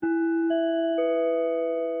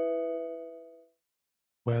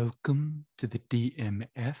Welcome to the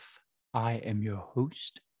DMF. I am your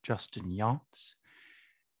host, Justin Yance,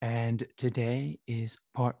 and today is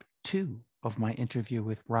part 2 of my interview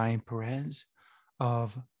with Ryan Perez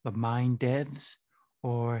of the Mind Devs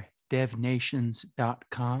or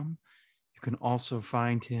devnations.com. You can also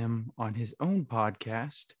find him on his own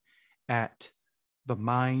podcast at the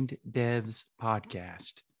Mind Devs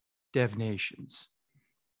Podcast, Dev Nations.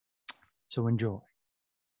 So enjoy.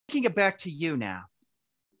 Taking it back to you now.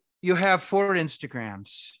 You have 4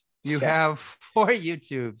 Instagrams. You have 4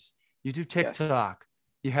 YouTubes. You do TikTok.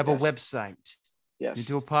 You have a website. You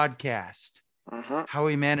do a podcast. How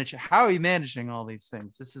are you managing all these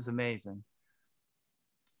things? This is amazing.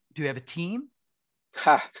 Do you have a team?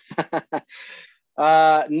 No,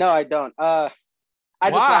 I don't. I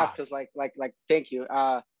just laugh because like, thank you.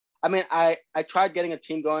 I mean, I tried getting a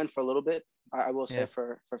team going for a little bit. I will say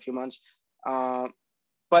for a few months,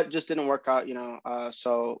 but just didn't work out,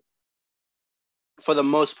 so for the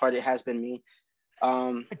most part, it has been me.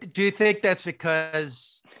 Do you think that's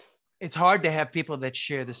because it's hard to have people that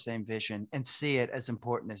share the same vision and see it as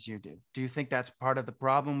important as you do? Do you think that's part of the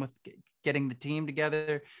problem with getting the team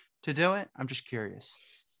together to do it? I'm just curious.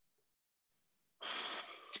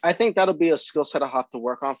 I think that'll be a skill set I'll have to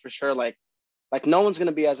work on for sure. Like no one's going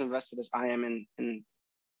to be as invested as I am in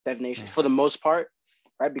Dev Nation for the most part,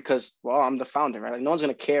 right? Because, well, I'm the founder, right? Like no one's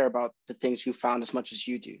going to care about the things you found as much as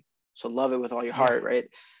you do. So love it with all your heart, right?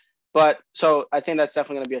 But so I think that's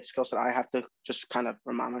definitely going to be a skill set I have to just kind of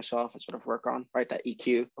remind myself and sort of work on, right? That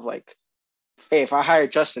EQ of like, hey, if I hire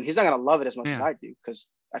Justin, he's not going to love it as much as I do because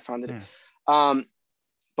I founded it.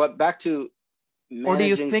 But back to managing. Or do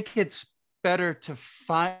you think it's better to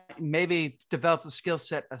maybe develop the skill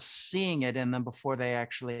set of seeing it in them before they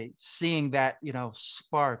actually seeing that,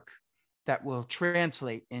 spark that will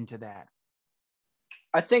translate into that?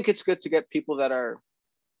 I think it's good to get people that are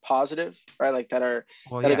positive, right? Like that are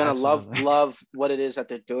gonna love what it is that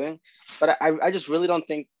they're doing. But I just really don't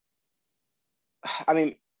think. I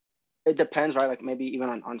mean, it depends, right? Like maybe even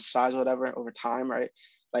on size or whatever over time, right?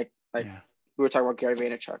 Like we were talking about Gary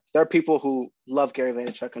Vaynerchuk. There are people who love Gary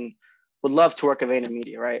Vaynerchuk and would love to work at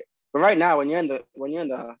VaynerMedia, right? But right now, when you're in the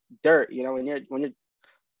dirt, when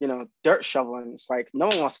you're dirt shoveling, it's like no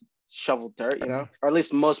one wants to shovel dirt, or at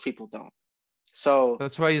least most people don't. So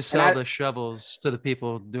that's why you sell the shovels to the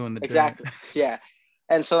people doing the exactly dirt. Yeah.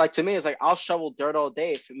 And so like to me it's like I'll shovel dirt all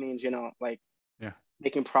day if it means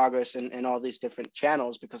making progress in all these different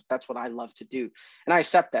channels, because that's what I love to do, and I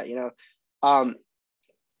accept that.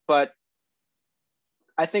 But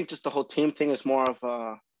I think just the whole team thing is more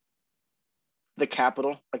of the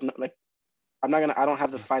capital. Like I don't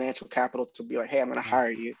have the financial capital to be like, hey, I'm gonna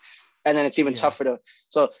hire you, and then it's even tougher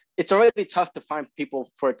so it's already tough to find people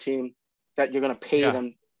for a team that you're going to pay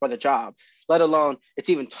them for the job, let alone it's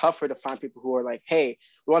even tougher to find people who are like, hey,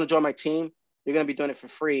 we want to join my team. You're going to be doing it for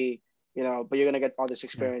free, but you're going to get all this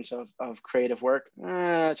experience of creative work.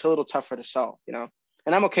 It's a little tougher to sell, and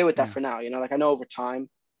I'm okay with that for now. Like I know over time,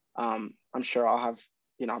 I'm sure I'll have,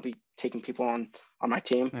 I'll be taking people on my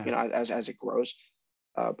team, as it grows.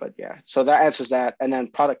 But so that answers that. And then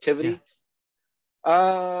productivity.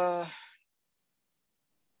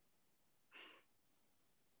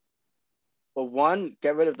 Well, one,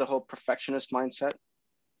 get rid of the whole perfectionist mindset,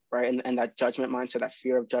 right? And that judgment mindset, that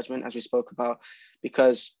fear of judgment, as we spoke about,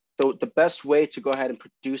 because the best way to go ahead and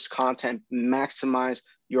produce content, maximize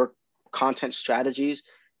your content strategies,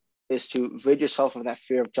 is to rid yourself of that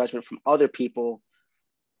fear of judgment from other people.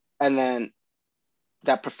 And then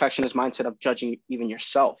that perfectionist mindset of judging even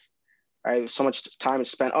yourself, right? So much time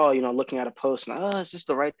is spent, looking at a post and, is this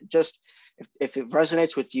the right, just if it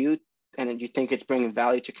resonates with you, and you think it's bringing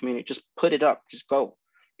value to community, just put it up, just go,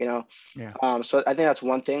 So I think that's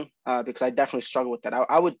one thing, because I definitely struggle with that.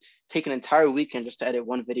 I would take an entire weekend just to edit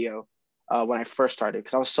one video when I first started,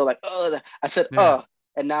 because I was so like, I said,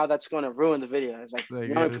 and now that's going to ruin the video. It's like, how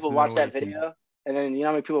many people watch that video? And then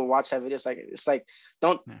how many people watch that video? It's like,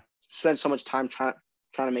 don't spend so much time trying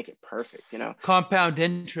to make it perfect, Compound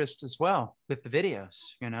interest as well with the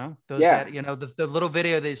videos, those that, the little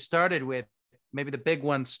video they started with, maybe the big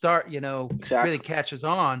one really catches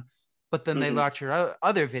on, but then they launch your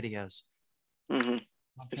other videos.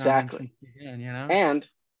 Exactly. And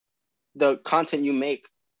the content you make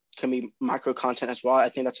can be micro content as well. I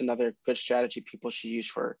think that's another good strategy people should use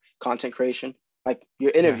for content creation, like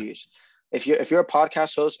your interviews. If you're a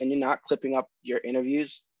podcast host and you're not clipping up your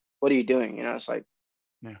interviews, what are you doing? It's like,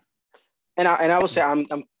 and I will say I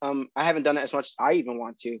haven't done it as much as I even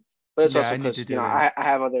want to. But it's also because I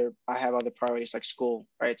have other priorities like school,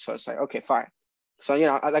 right? So it's like, okay, fine. So,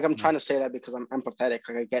 I'm trying to say that because I'm empathetic.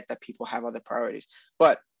 Like, I get that people have other priorities,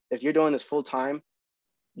 but if you're doing this full time,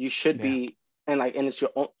 you should be, and it's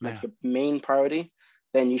your own, your main priority,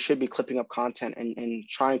 then you should be clipping up content and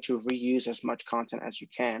trying to reuse as much content as you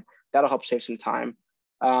can. That'll help save some time.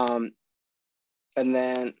 And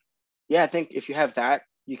then, I think if you have that,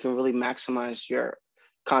 you can really maximize your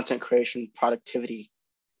content creation productivity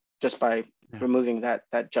just by removing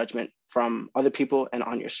that judgment from other people and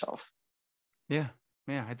on yourself. Yeah.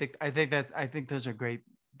 I think those are great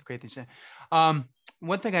things.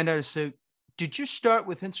 One thing I noticed. So, did you start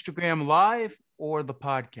with Instagram Live or the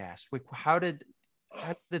podcast? How did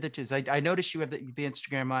they choose? I noticed you have the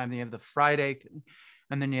Instagram Live, and you have the Friday thing,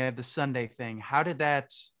 and then you have the Sunday thing. How did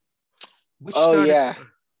that? Which started? Yeah.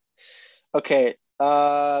 Okay.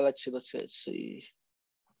 Let's see.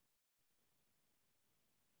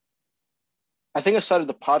 I think I started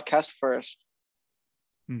the podcast first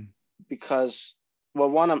because, well,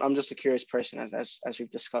 one, I'm just a curious person, as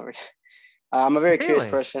we've discovered. I'm a very curious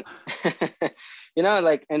person,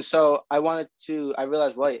 and so I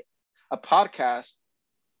realized, wait, a podcast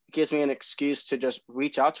gives me an excuse to just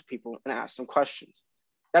reach out to people and ask them questions.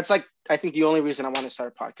 That's I think the only reason I want to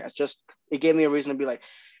start a podcast. Just, it gave me a reason to be like,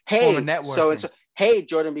 hey, so hey,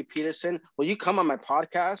 Jordan B. Peterson, will you come on my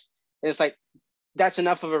podcast? And it's like, that's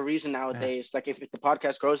enough of a reason nowadays. Like, if the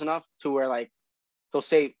podcast grows enough to where he'll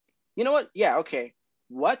say, you know what? Yeah, okay.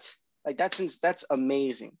 What? Like, that's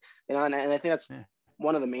amazing. And I think that's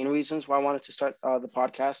one of the main reasons why I wanted to start the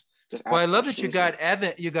podcast. I love that you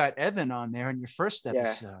got Evan on there in your first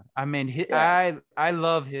episode. Yeah. I mean, I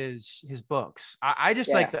love his books. I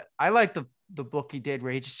just like the book he did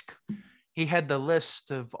where he had the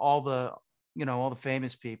list of all the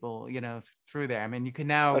famous people, through there. I mean, you can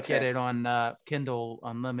now get it on Kindle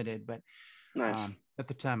Unlimited, but at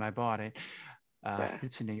the time I bought it,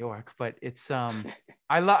 it's in New York, but it's I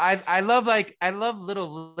love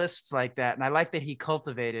little lists like that, and I like that he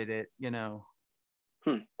cultivated it,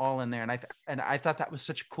 all in there. And I thought that was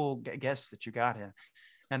such a cool guest that you got him.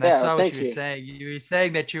 And I saw what you were saying. You were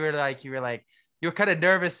saying that you were kind of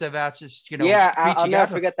nervous about just, I'll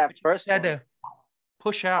never forget that first one. Had to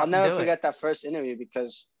push out. I'll never forget that first interview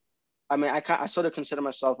because, I mean, I sort of consider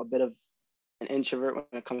myself a bit of an introvert when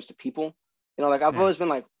it comes to people. I've always been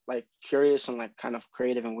like curious and kind of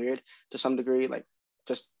creative and weird to some degree,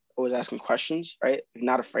 just always asking questions, right?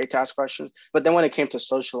 Not afraid to ask questions. But then when it came to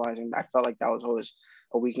socializing, I felt like that was always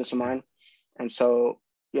a weakness of mine. And so,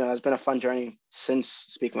 it's been a fun journey since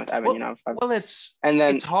speaking with Evan.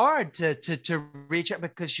 It's hard to reach out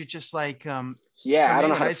because you're just like, I don't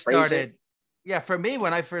know how to phrase it. Yeah, for me,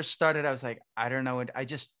 when I first started, I was like, I don't know. I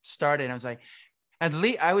just started. And I was like, and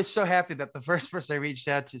I was so happy that the first person I reached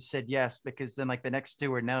out to said yes, because then the next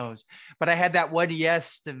two were no's. But I had that one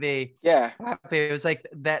yes to be happy. It was like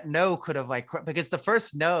that no could have because the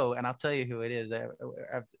first no, and I'll tell you who it is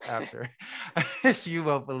after. So you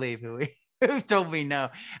won't believe who told me no.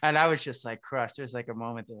 And I was just crushed. There was a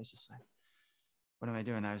moment there. I was just like, what am I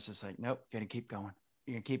doing? I was just like, nope, you're gonna keep going.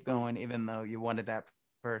 You're gonna keep going, even though you wanted that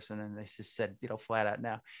person. And they just said, flat out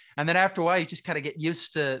no. And then after a while, you just kind of get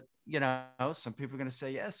used to, some people are going to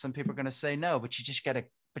say yes, some people are going to say no, but you got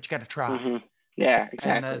to try. Mm-hmm. Yeah,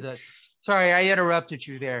 exactly. And, sorry, I interrupted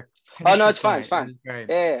you there. Oh, no, it's fine. It's fine.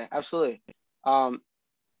 Yeah, absolutely.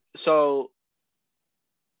 So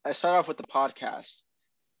I start off with the podcast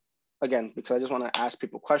again, because I just want to ask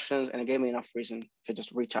people questions, and it gave me enough reason to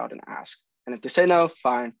just reach out and ask. And if they say no,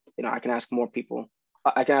 fine. I can ask more people.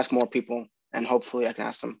 And hopefully I can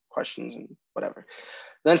ask them questions and whatever.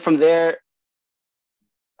 Then from there,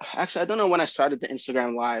 actually, I don't know when I started the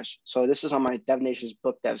Instagram lives. So this is on my Dev Nation's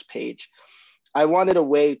Book Devs page. I wanted a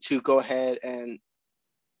way to go ahead and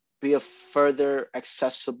be a further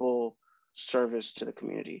accessible service to the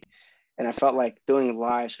community. And I felt like doing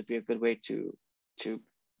lives would be a good way to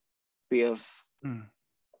be of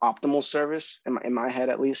optimal service in my head,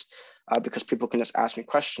 at least. Because people can just ask me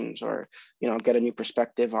questions or, get a new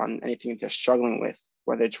perspective on anything they're struggling with,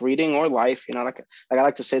 whether it's reading or life. I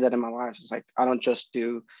like to say that in my lives. It's I don't just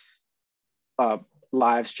do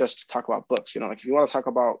lives just to talk about books. If you want to talk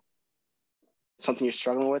about something you're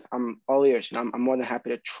struggling with, I'm all ears. I'm more than happy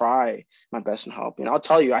to try my best and help. I'll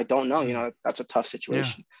tell you, I don't know. That's a tough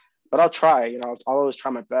situation, but I'll try. I'll always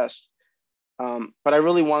try my best. But I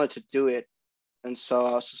really wanted to do it, and so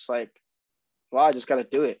I was just like, well, I just got to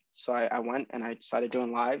do it. So I went and I decided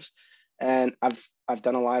doing lives, and I've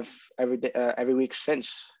done a live every day, every week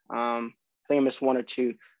since. I think I missed one or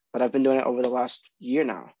two, but I've been doing it over the last year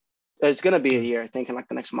now. It's gonna be a year, I think, in the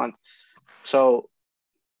next month. So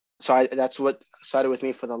that's what started with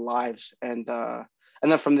me for the lives, and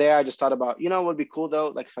And then from there, I just thought about, what would be cool though?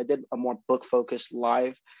 Like if I did a more book focused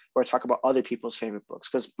live where I talk about other people's favorite books,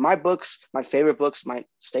 because my favorite books might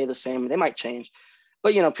stay the same. They might change,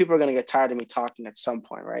 but people are going to get tired of me talking at some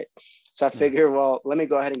point, right? So I figure, well, let me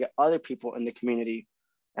go ahead and get other people in the community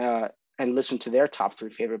and listen to their top 3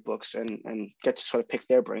 favorite books and get to sort of pick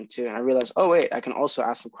their brain too. And I realized, oh wait, I can also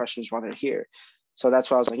ask them questions while they're here. So that's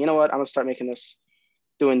why I was like, you know what, I'm gonna start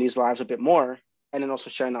doing these lives a bit more, and then also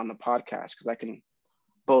sharing on the podcast, because I can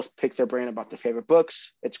both pick their brain about their favorite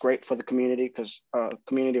books. It's great for the community because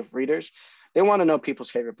community of readers, they want to know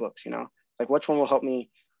people's favorite books, like which one will help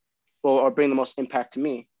me or bring the most impact to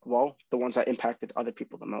me. Well, the ones that impacted other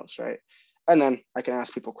people the most, right? And then I can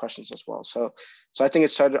ask people questions as well. So I think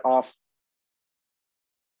it started off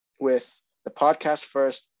with the podcast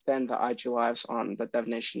first, then the IG lives on the Dev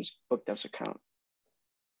Nation's Book Devs account.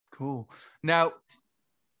 Cool. Now,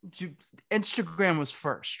 Instagram was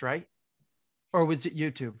first, right? Or was it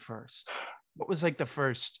YouTube first? What was like the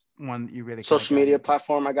first one that you really social media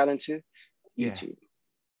platform I got into? YouTube.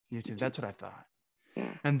 Yeah. YouTube. That's what I thought.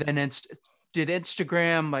 Yeah. And then did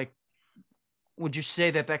Instagram, like, would you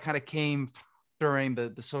say that kind of came during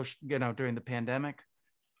the social, during the pandemic?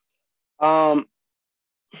 I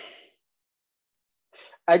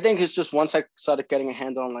think it's just once I started getting a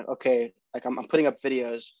handle on like, okay, like I'm putting up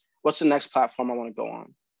videos. What's the next platform I want to go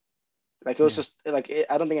on? Like it was just like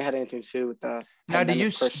I don't think it had anything to do with the now. Do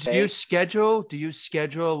you schedule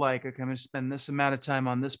like, okay, I'm going to spend this amount of time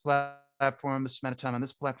on this platform, this amount of time on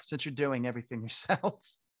this platform, since you're doing everything yourself?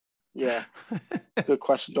 Yeah, good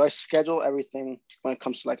question. Do I schedule everything when it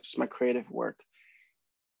comes to like just my creative work?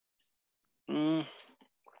 Or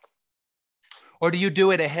do you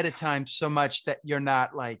do it ahead of time so much that you're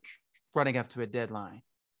not like running up to a deadline?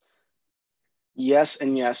 Yes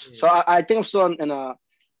and yes. So I think I'm still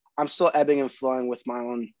I'm still ebbing and flowing with my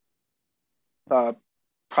own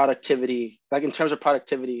productivity, like in terms of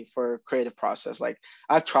productivity for creative process. Like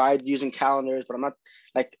I've tried using calendars, but I'm not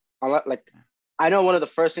like I know one of the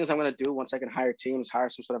first things I'm going to do once I can hire a team is hire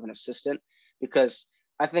some sort of an assistant, because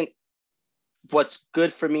I think what's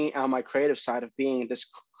good for me on my creative side of being this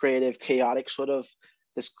creative chaotic sort of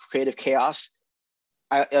this creative chaos,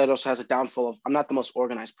 it also has a downfall of I'm not the most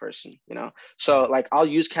organized person, so like I'll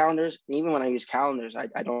use calendars, and even when I use calendars, I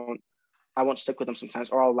won't stick with them sometimes,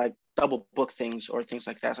 or I'll like double book things or things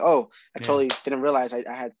like that. So, I totally didn't realize I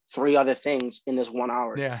had 3 other things in this 1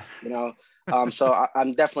 hour. So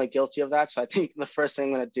I'm definitely guilty of that. So I think the first thing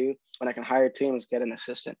I'm going to do when I can hire a team is get an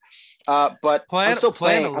assistant. But I'm still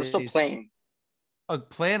playing.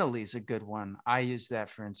 Planoly is a good one. I use that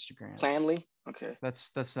for Instagram. Planoly? Okay.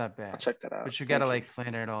 That's not bad. I'll check that out. But you got to like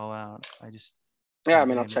plan it all out. I'll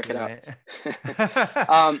check it out.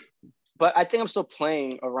 But I think I'm still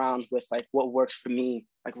playing around with like what works for me,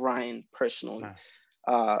 like Ryan personally.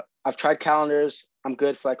 I've tried calendars. I'm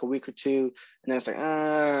good for like a week or 2, and then it's like,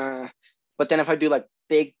 but then if I do like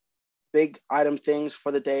big item things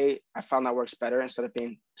for the day, I found that works better instead of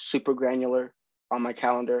being super granular on my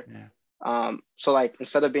calendar. So like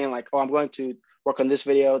instead of being like, oh, I'm going to work on this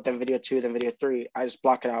video, then video 2, then video 3, I just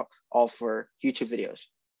block it out all for YouTube videos.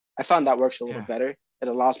 I found that works a little better. It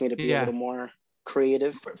allows me to be a little more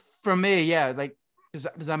creative. For me, like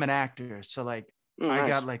because I'm an actor, so like I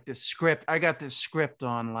got like this script. I got this script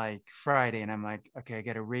on like Friday, and I'm like, okay, I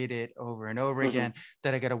got to read it over and over again.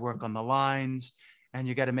 Then I got to work on the lines, and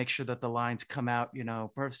you got to make sure that the lines come out,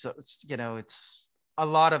 perfect. So it's it's a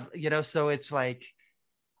lot of so it's like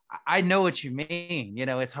I know what you mean.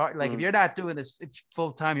 It's hard. Like if you're not doing this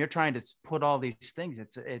full time, you're trying to put all these things.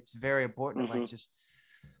 It's very important to like just.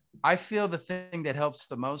 I feel the thing that helps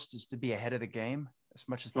the most is to be ahead of the game as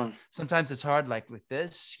much as possible. Sometimes it's hard, like with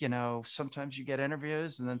this, sometimes you get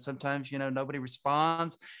interviews and then sometimes, nobody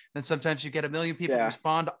responds. Then sometimes you get 1 million people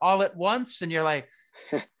respond all at once. And you're like,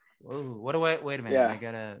 whoa, wait a minute. I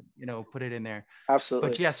gotta, put it in there. Absolutely.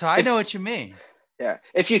 But so I know what you mean. Yeah.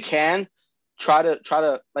 If you can try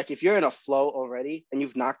to, like, if you're in a flow already and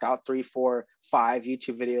you've knocked out 3, 4, 5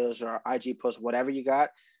 YouTube videos or IG posts, whatever you got,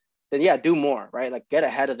 then do more, right? Like get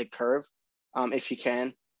ahead of the curve if you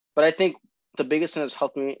can. But I think the biggest thing that's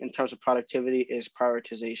helped me in terms of productivity is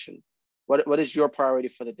prioritization. What is your priority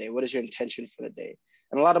for the day? What is your intention for the day?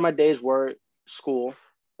 And a lot of my days were school,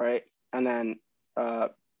 right? And then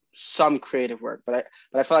some creative work, but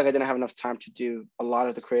I felt like I didn't have enough time to do a lot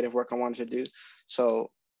of the creative work I wanted to do.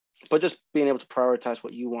 So, but just being able to prioritize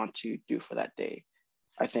what you want to do for that day,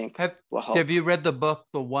 I think will help. Have you read the book,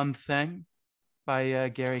 The One Thing? By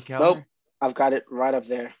Gary Keller? Nope, I've got it right up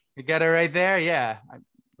there. You got it right there? Yeah.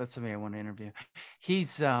 That's somebody I want to interview.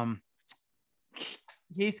 He's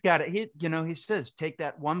he's got it. He says, take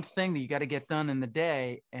that one thing that you got to get done in the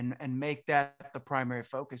day and make that the primary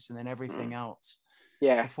focus, and then everything else.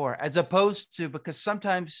 Yeah. Before, as opposed to, because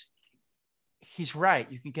sometimes he's right.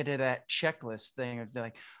 You can get to that checklist thing of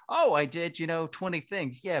like, oh, I did, 20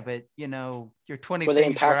 things. Yeah, but your 20 Were they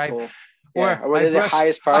things impactful? or Or were they the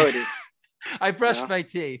highest priority? I brushed my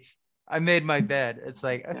teeth. I made my bed. It's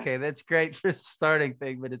like, okay, that's great for starting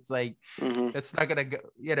thing, but it's like, it's not gonna go,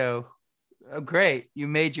 oh, great, you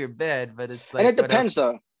made your bed, but it's like, and it depends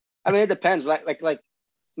though. I mean, it depends. Like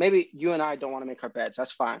maybe you and I don't want to make our beds.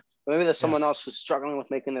 That's fine. But maybe there's someone else who's struggling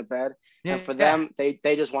with making their bed, and for them, they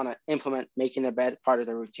just want to implement making their bed part of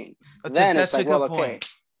their routine. It's like, well, okay.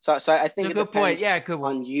 So I think it depends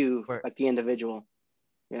on you, like the individual,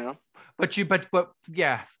 But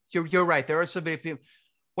yeah, you're right. There are so many people.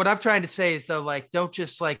 What I'm trying to say is though, like, don't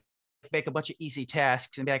just like make a bunch of easy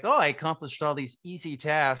tasks and be like, oh, I accomplished all these easy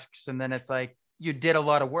tasks, and then it's like you did a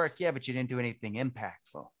lot of work, but you didn't do anything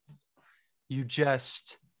impactful. You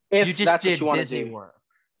just that's did what you busy work.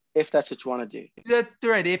 If that's what you want to do. That's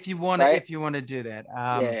right. If you want to do that.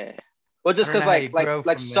 Yeah. Well, just because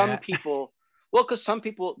like some people, because some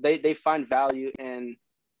people they find value in,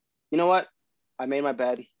 you know what, I made my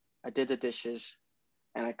bed, I did the dishes,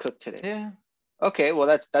 and I cooked today. Yeah. Okay, well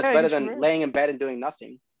that's better than laying in bed and doing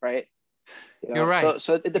nothing, right? You're right.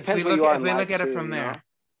 So it depends where you are in life. If we look at it from there,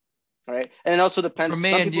 right? And it also depends. For me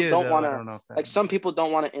some and people you, don't though, want I to don't know if like some people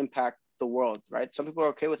don't want to impact the world, right? Some people are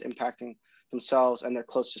okay with impacting themselves and their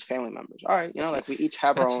closest family members. All right, like we each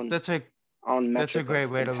have our own. That's a great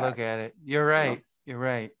way to look at it. You're right. You're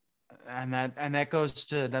right. And that goes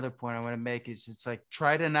to another point I want to make is it's like,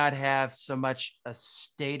 try to not have so much a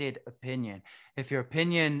stated opinion. If your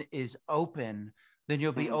opinion is open, then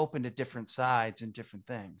you'll be open to different sides and different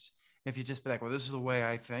things. If you just be like, well, this is the way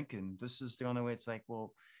I think, and this is the only way, it's like,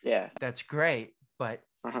 well, yeah, that's great, but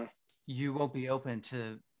you won't be open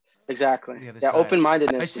to exactly the other side.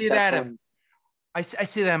 Open-mindedness. I see that. I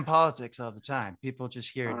see that in politics all the time. People just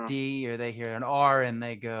hear D or they hear an R and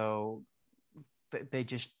they go, they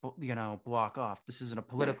just block off. This isn't a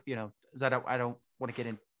political, I don't want to get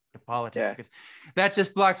into politics because that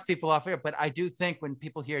just blocks people off here. But I do think when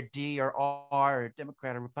people hear D or R or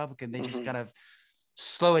Democrat or Republican, they just kind of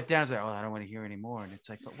slow it down. It's like, oh, I don't want to hear anymore. And it's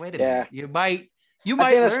like, but wait a minute, you might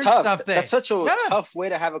learn something. That's such a tough way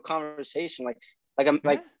to have a conversation.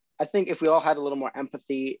 I think if we all had a little more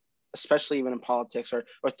empathy, especially even in politics or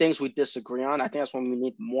things we disagree on, I think that's when we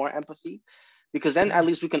need more empathy. Because then at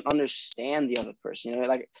least we can understand the other person.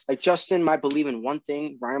 Like Justin might believe in one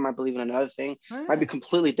thing, Ryan might believe in another thing, might be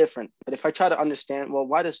completely different. But if I try to understand, well,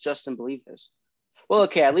 why does Justin believe this? Well,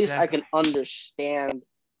 okay, at least I can understand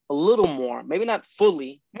a little more, maybe not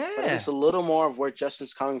fully, but at least a little more of where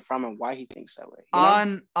Justin's coming from and why he thinks that way.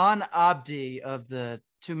 On Abdi of the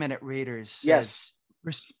 2-Minute Readers says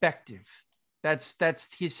perspective. That's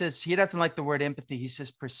he says he doesn't like the word empathy. He says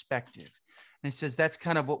perspective. And he says that's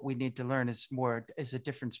kind of what we need to learn is a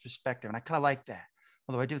different perspective. And I kind of like that.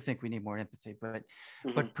 Although I do think we need more empathy, but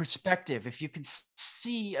perspective, if you can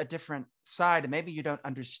see a different side and maybe you don't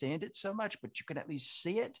understand it so much, but you can at least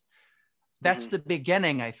see it. That's the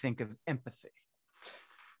beginning, I think, of empathy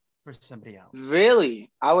for somebody else.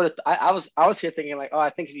 Really? I was here thinking like, oh,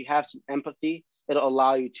 I think if you have some empathy, it'll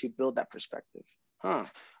allow you to build that perspective. Huh.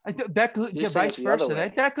 That could vice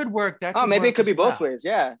versa. That could work. Maybe it could be both ways.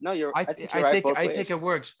 Yeah. No, I think it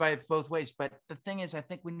works by both ways. But the thing is, I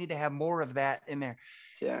think we need to have more of that in there.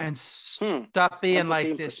 Yeah. And stop being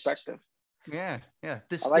like this perspective. Yeah. Yeah.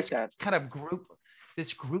 This that kind of group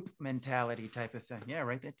mentality type of thing. Yeah.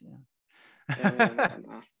 Right.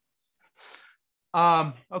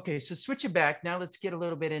 Okay. So switch it back. Now let's get a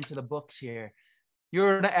little bit into the books here.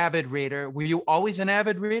 You're an avid reader. Were you always an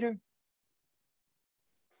avid reader?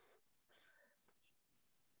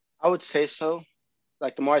 I would say so.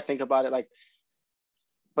 Like the more I think about it,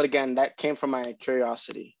 but again, that came from my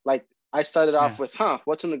curiosity. Like I started off with,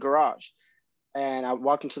 what's in the garage? And I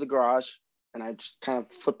walked into the garage and I just kind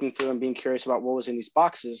of flipping through and being curious about what was in these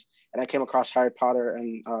boxes. And I came across Harry Potter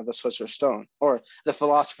and the Sorcerer's Stone, or the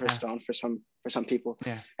Philosopher's Stone for some people.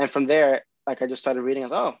 Yeah. And from there, like I just started reading. I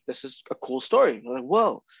was like, oh, this is a cool story. I was like,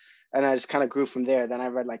 whoa. And I just kind of grew from there. Then I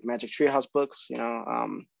read like Magic Treehouse books,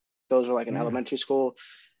 those were like in elementary school.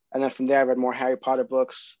 And then from there, I read more Harry Potter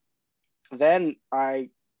books. Then I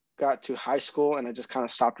got to high school and I just kind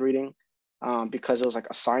of stopped reading because it was like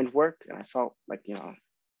assigned work. And I felt like,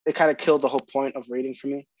 it kind of killed the whole point of reading for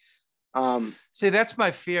me. See, that's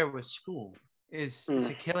my fear with school is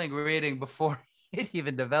it killing reading before it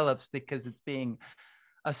even develops because it's being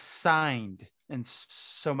assigned in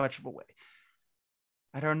so much of a way.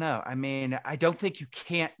 I don't know. I mean, I don't think you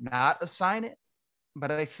can't not assign it,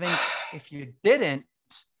 but I think if you didn't,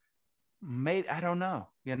 maybe, I don't know.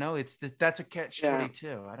 That's a catch Yeah.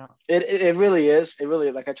 22. I don't. It really is. It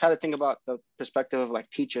really, like, I try to think about the perspective of like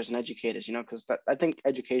teachers and educators, because I think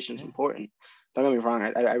education is important. Don't get me wrong.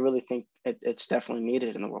 I really think it's definitely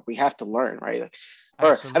needed in the world. We have to learn, right?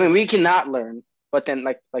 Or I mean, we cannot learn, but then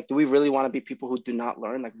like do we really want to be people who do not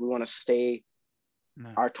learn? Like we want to stay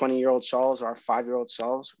our 20-year-old selves or our 5-year-old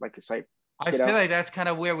selves? Like it's like I feel like that's kind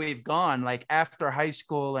of where we've gone. Like after high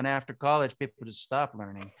school and after college, people just stop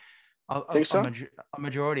learning. Think so? A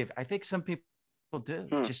majority of, I think some people do.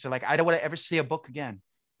 Just like, I don't want to ever see a book again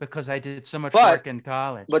because I did so much work in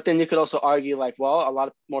college. But then you could also argue like, well, a lot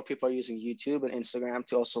of more people are using YouTube and Instagram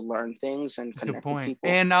to also learn things and connect with people.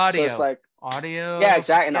 And audio. So it's like audio. Yeah,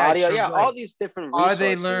 exactly. And audio. Yeah, like, all these different resources. Are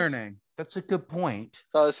they learning? That's a good point.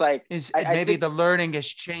 So it's like, I think the learning has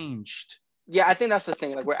changed. Yeah, I think that's the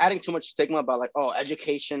thing. Like we're adding too much stigma about like, oh,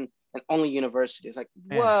 education and only university. It's like,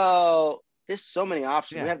 well, there's so many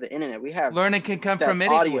options. Yeah. We have the internet. We have learning can come from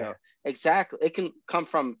anywhere. Audio. Exactly. It can come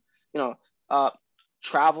from,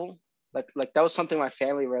 travel. Like that was something my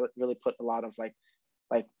family really put a lot of like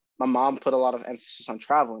my mom put a lot of emphasis on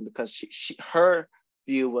traveling because her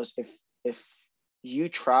view was if you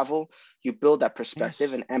travel, you build that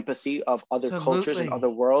perspective and empathy of other cultures and other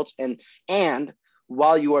worlds. And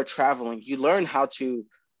while you are traveling, you learn how to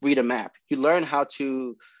read a map. You learn how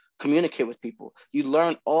to communicate with people. You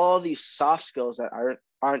learn all these soft skills that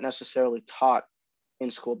aren't necessarily taught in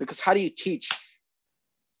school. Because how do you teach?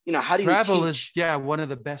 How do you travel teach? is one of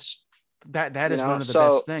the best. That is one of the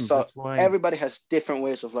best things. So that's why everybody has different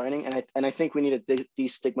ways of learning, and I think we need to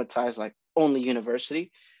destigmatize like only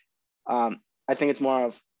university. I think it's more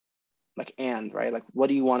of like right? Like what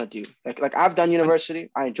do you want to do? Like I've done university,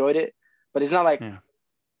 I enjoyed it, but it's not like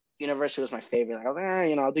university was my favorite. Like I was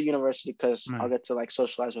like, I'll do university because I'll get to like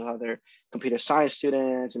socialize with other computer science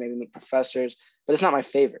students and maybe meet professors, but it's not my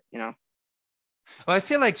favorite, Well, I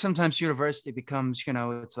feel like sometimes university becomes,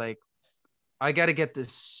 it's like, I got to get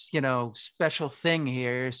this, special thing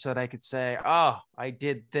here so that I could say, oh, I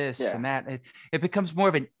did this and that. It becomes more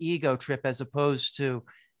of an ego trip as opposed to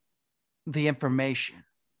the information.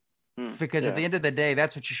 Because at the end of the day,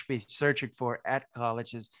 that's what you should be searching for at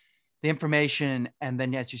college is the information. And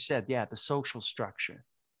then, as you said, the social structure.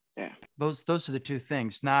 Yeah. Those are the two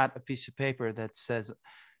things, not a piece of paper that says,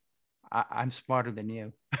 I'm smarter than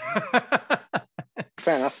you.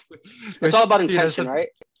 Fair enough. It's all about intention, right?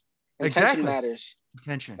 Intention matters.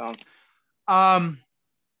 Intention.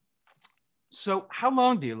 So how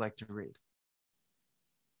long do you like to read?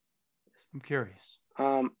 I'm curious.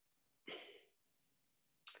 How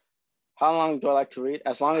long do I like to read?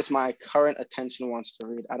 As long as my current attention wants to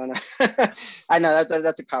read. I don't know. I know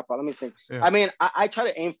that's a cop out. Let me think. Yeah. I mean, I try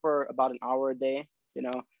to aim for about an hour a day,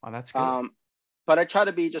 Oh, that's good. But I try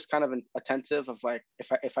to be just kind of attentive of like,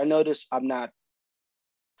 if I notice I'm not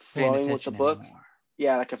flowing with the book. Anymore.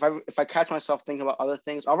 Yeah, like if I catch myself thinking about other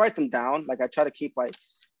things, I'll write them down. Like I try to keep like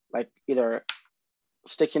either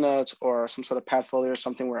sticky notes or some sort of padfolio or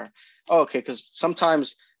something where, okay, because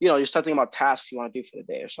sometimes, you start thinking about tasks you want to do for the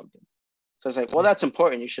day or something. So it's like, well, that's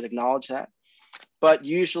important. You should acknowledge that. But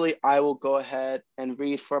usually I will go ahead and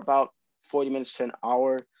read for about 40 minutes to an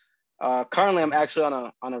hour. Currently, I'm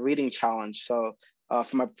actually on a reading challenge. So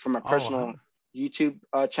for my personal YouTube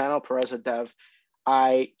channel, Perez Dev,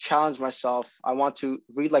 I challenge myself. I want to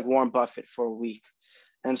read like Warren Buffett for a week.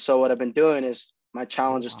 And so what I've been doing is my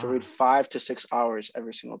challenge is to read 5 to 6 hours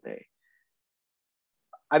every single day.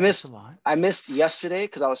 I missed yesterday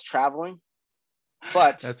because I was traveling,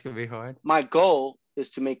 but that's gonna be hard. My goal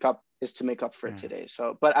is to make up for it today.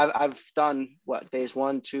 So, but I've done days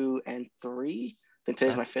 1, 2, and 3. I think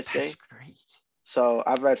today's my 5th day. That's great. So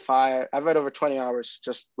I've read over 20 hours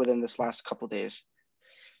just within this last couple of days.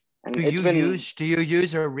 And do you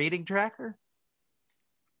use a reading tracker?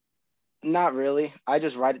 Not really. I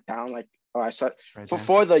just write it down. Like, I said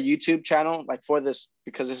for the YouTube channel, like for this,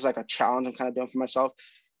 because this is like a challenge I'm kind of doing for myself.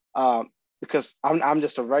 Because I'm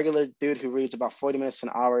just a regular dude who reads about 40 minutes to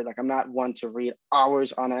an hour. Like I'm not one to read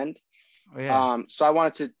hours on end. Oh, yeah. So I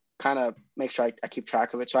wanted to kind of make sure I keep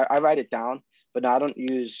track of it. So I write it down, but no, I don't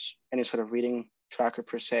use any sort of reading tracker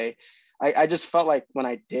per se. I just felt like when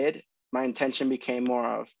I did, my intention became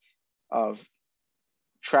more of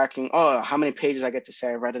tracking, how many pages I get to say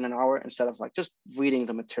I read in an hour instead of like just reading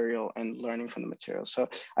the material and learning from the material. So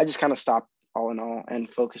I just kind of stopped all in all and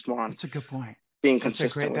focused more on. That's a good point. Being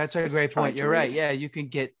consistent. That's a great point. You're right. Yeah, you can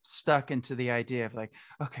get stuck into the idea of like,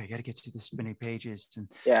 okay, I got to get to this many pages, and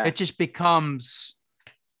it just becomes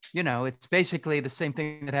it's basically the same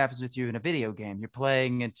thing that happens with you in a video game. You're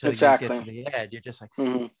playing until you get to Exactly. the edge. You're just like,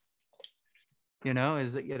 Mhm.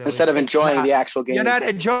 is it, Instead of it's enjoying not, the actual game. you're not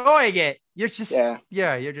enjoying it. You're just,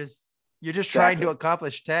 Yeah. you're just Exactly. trying to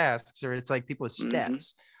accomplish tasks, or it's like people with Mhm.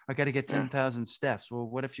 steps. I got to get Yeah. 10,000 steps. Well,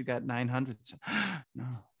 what if you got 900?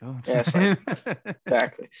 No, don't. Yeah, it's like,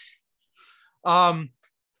 exactly.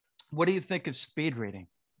 What do you think of speed reading?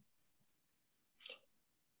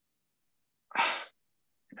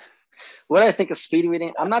 What I think of speed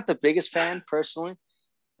reading, I'm not the biggest fan personally.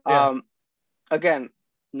 Yeah. Again,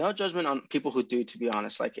 no judgment on people who do, to be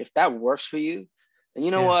honest. Like if that works for you, then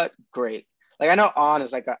you know Yeah. what? Great. Like I know On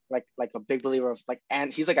is like a big believer of like,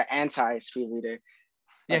 and he's like an anti-speed reader.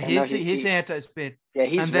 Yeah, Like I know he's anti-speed. yeah,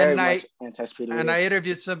 he's And very then much anti-speed reader. and I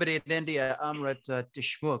interviewed somebody in India, Amrit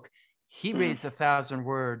Deshmukh. He reads 1,000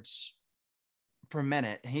 words per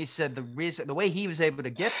minute. He said the way he was able to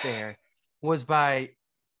get there was by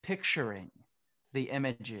picturing the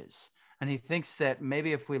images. And he thinks that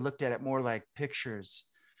maybe if we looked at it more like pictures,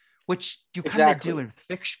 which you kind of do in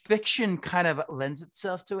fiction, kind of lends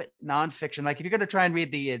itself to it. Nonfiction, like if you're going to try and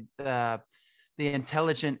read the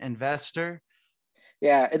Intelligent Investor,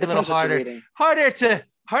 yeah, it depends a little what you're reading.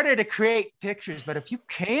 harder to create pictures. But if you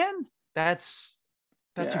can, that's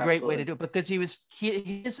a great absolutely. way to do it, because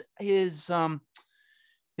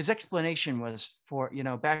his explanation was for,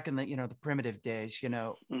 back in the, the primitive days,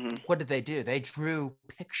 what did they do? They drew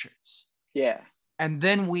pictures. Yeah. And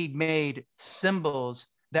then we made symbols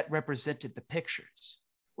that represented the pictures.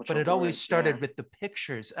 But it always started with the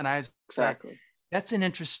pictures. And I was exactly. That's an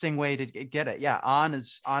interesting way to get it. Yeah. On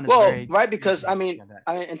is well, very right. Because I mean,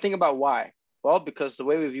 and think about why. Well, because the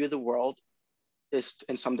way we view the world is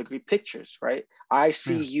in some degree pictures, right? I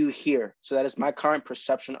see you here. So that is my current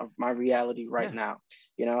perception of my reality right now,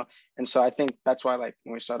 And so I think that's why, like,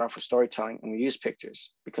 when we start off with storytelling and we use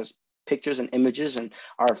pictures, because pictures and images and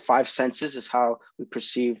our five senses is how we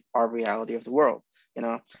perceive our reality of the world,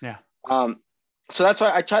 Yeah. So that's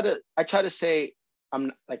why I try to say,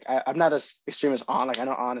 I'm not as extreme as On. Like I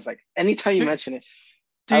know On is like, anytime you mention it.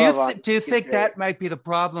 Do you think that might be the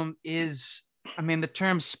problem? Is, I mean, the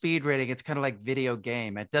term speed reading, it's kind of like video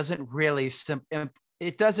game. It doesn't really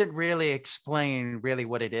explain really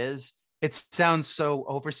what it is. It sounds so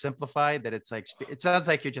oversimplified that it's like, it sounds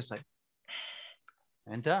like you're just like,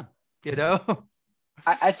 and done,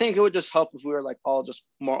 I think it would just help if we were like all just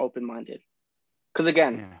more open-minded. Because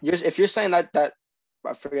again, if you're saying that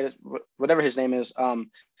I forget it, whatever his name is, can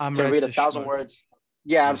read 1,000 words.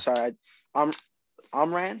 Yeah, I'm sorry.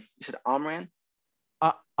 Amran? You said Amran?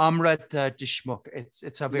 Amrit Deshmukh.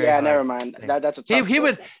 It's a very never mind. That's a tough.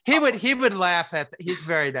 He would laugh at. He's a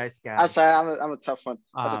very nice guy. I'm sorry. I'm a tough one.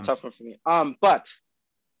 That's a tough one for me. But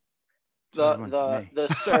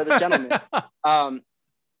the gentleman,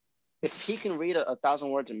 if he can read 1,000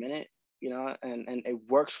 words a minute, and it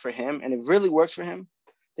works for him, and it really works for him,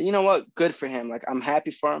 then you know what? Good for him. Like I'm happy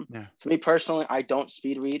for him. Yeah. For me personally, I don't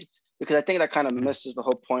speed read because I think that kind of misses the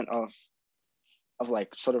whole point of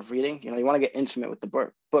like sort of reading. You want to get intimate with the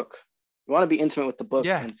book. You want to be intimate with the book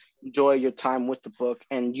and enjoy your time with the book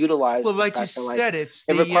and utilize. Well, like you said, it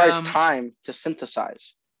requires time to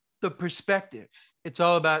synthesize. The perspective. It's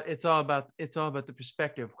all about the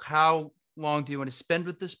perspective. How long do you want to spend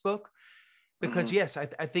with this book? Because yes, I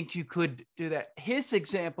think you could do that. His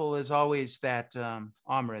example is always that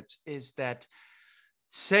Amrit's is that,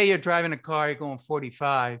 say you're driving a car, you're going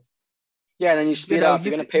 45. Yeah, and then you speed up.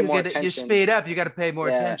 You're gonna pay more attention. You speed up. You got to pay more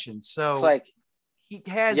attention. So it's like he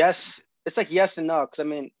has It's like yes and no. Because I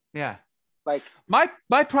mean, like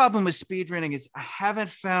my problem with speed reading is I haven't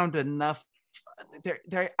found enough.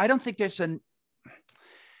 I don't think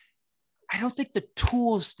the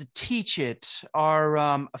tools to teach it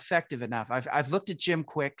are effective enough. I've looked at Jim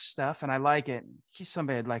Quick's stuff and I like it. He's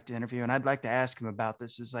somebody I'd like to interview, and I'd like to ask him about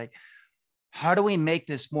this. Is like, how do we make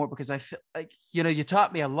this more? Because I feel like, you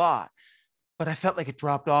taught me a lot, but I felt like it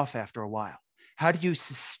dropped off after a while. How do you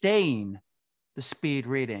sustain the speed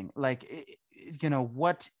reading? Like,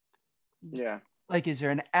 what? Yeah. Like, is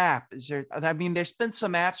there an app? There's been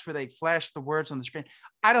some apps where they flash the words on the screen.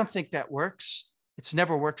 I don't think that works. It's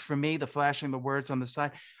never worked for me, the flashing the words on the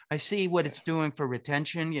side. I see what it's doing for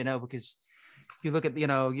retention, because you look at,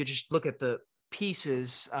 you just look at the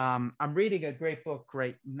pieces. I'm reading a great book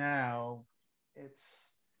right now.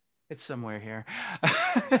 It's somewhere here.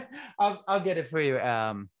 I'll get it for you.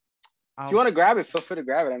 If you want to grab it, feel free to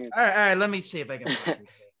grab it. I mean, all right. Let me see if I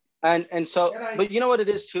can. and so, but you know what it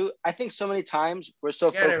is too. I think so many times we're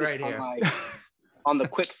so focused on the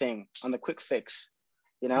quick thing, on the quick fix.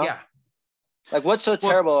 Yeah. Like what's so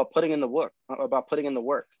terrible about putting in the work? Like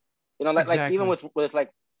exactly. Even with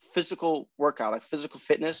like physical workout, like physical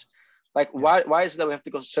fitness. Like Yeah. why is it that we have to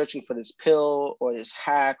go searching for this pill or this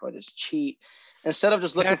hack or this cheat instead of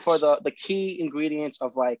just looking for That's the key ingredients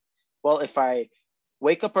of like, well, if I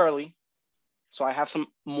wake up early, so I have some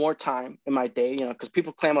more time in my day, because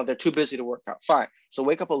people claim, oh, they're too busy to work out. Fine. So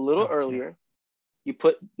wake up a little oh yeah. earlier.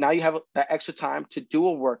 Now you have that extra time to do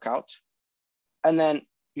a workout. And then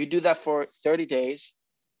you do that for 30 days.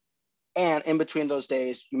 And in between those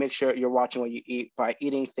days, you make sure you're watching what you eat by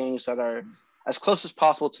eating things that are as close as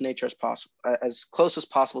possible to nature as possible, as close as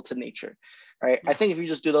possible to nature, right? Yeah. I think if you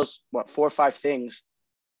just do those, 4 or 5 things,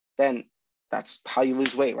 then that's how you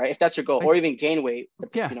lose weight, right? If that's your goal, or even gain weight,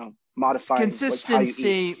 Yeah. modifying like how you eat.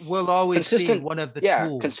 Consistency will always be Consistent, one of the yeah,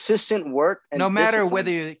 tools. consistent work and No matter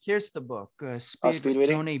whether discipline. here's the book, Speed Speed with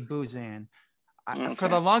reading. Tony Buzan. For Okay.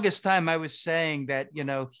 the longest time, I was saying that,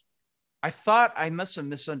 I thought I must have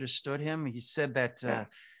misunderstood him. He said that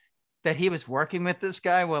that he was working with this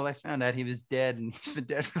guy. Well, I found out he was dead, and he's been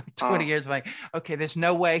dead for like 20 years. I'm like, okay, there's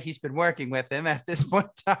no way he's been working with him at this point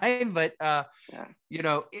in time. But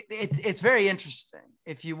it's very interesting.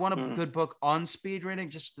 If you want a good book on speed reading,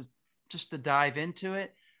 just to dive into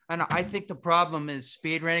it. And I think the problem is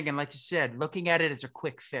speed reading, and like you said, looking at it as a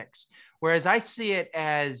quick fix, whereas I see it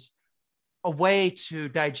as a way to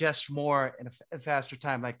digest more in a faster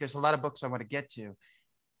time. Like there's a lot of books I want to get to.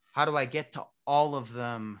 How do I get to all of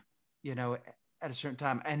them, at a certain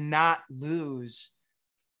time and not lose,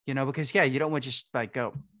 because you don't want to just like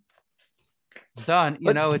go done,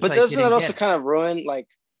 but, it's but like, doesn't that also kind of ruin, like,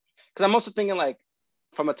 because I'm also thinking like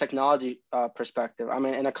from a technology perspective, I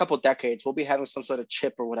mean, in a couple of decades, we'll be having some sort of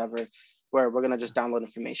chip or whatever, where we're going to just download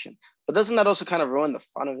information, but doesn't that also kind of ruin the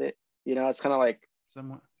fun of it? It's kind of like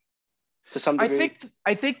somewhat to some degree.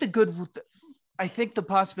 I think the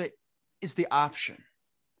possibility is the option,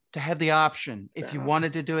 to have the option if you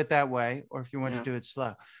wanted to do it that way, or if you wanted to do it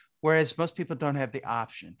slow, whereas most people don't have the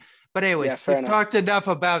option. But anyways, we've talked enough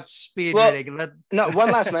about speed reading. No,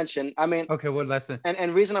 one last mention. I mean, okay, one last mention.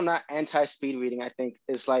 And reason I'm not anti-speed reading, I think,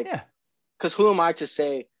 is like, because who am I to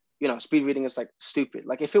say, speed reading is like stupid?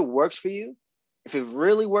 Like if it works for you, if it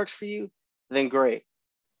really works for you, then great.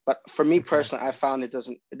 But for me personally, I found it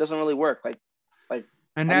doesn't really work. Like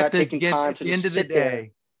and I'm not taking time to just sit there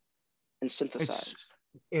and synthesize.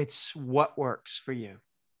 It's what works for you.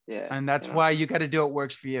 Yeah. And that's why you got to do what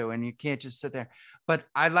works for you. And you can't just sit there. But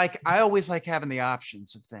I always like having the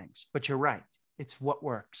options of things. But you're right. It's what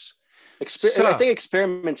works. I think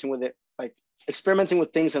experimenting with it, like experimenting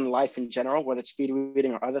with things in life in general, whether it's speed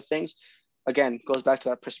reading or other things, again, goes back to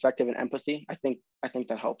that perspective and empathy. I think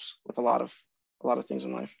that helps with a lot of things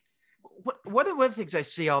in life. One of the things I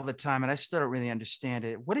see all the time, and I still don't really understand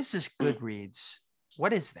it. What is this Goodreads?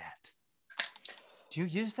 What is that? Do you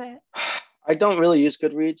use that? I don't really use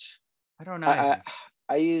Goodreads. I don't know.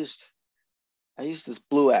 I used this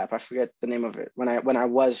blue app. I forget the name of it when I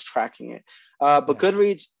was tracking it. But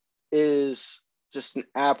Goodreads is just an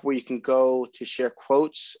app where you can go to share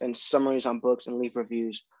quotes and summaries on books and leave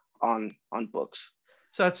reviews on books.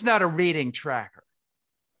 So it's not a reading tracker.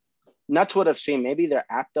 Not to what I've seen. Maybe their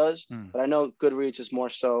app does, but I know Goodreads is more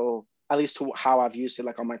so, at least to how I've used it,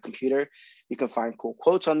 like on my computer. You can find cool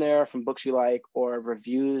quotes on there from books you like, or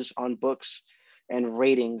reviews on books and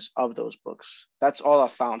ratings of those books. That's all I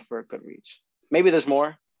found for Goodreads. Maybe there's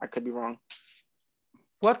more. I could be wrong.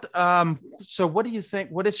 So what do you think?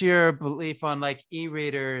 What is your belief on like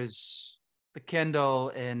e-readers, the Kindle,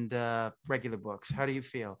 and regular books? How do you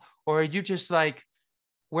feel? Or are you just like,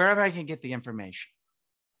 wherever I can get the information?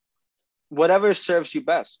 Whatever serves you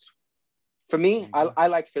best. For me, I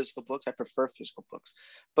like physical books. I prefer physical books.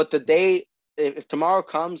 But the day, if tomorrow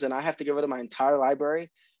comes and I have to get rid of my entire library,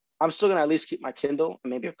 I'm still going to at least keep my Kindle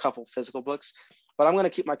and maybe a couple physical books. But I'm going to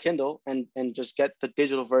keep my Kindle and just get the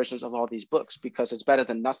digital versions of all these books because it's better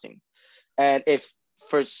than nothing. And if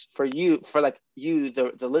for you,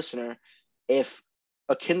 the listener, if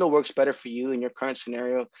a Kindle works better for you in your current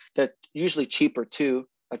scenario, they're usually cheaper too,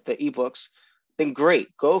 like the ebooks, then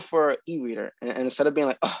great, go for e-reader. And instead of being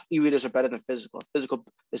like, oh, e-readers are better than physical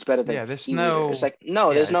is better than there's e-reader. no, it's like,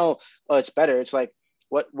 no, there's no, oh, it's better. It's like,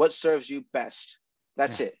 what serves you best?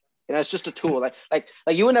 That's it. It's just a tool. Like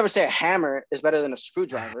you would never say a hammer is better than a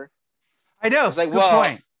screwdriver. I know. It's like, good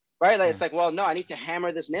point. Right? Like it's like, well, no, I need to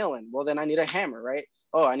hammer this nail in. Well, then I need a hammer, right?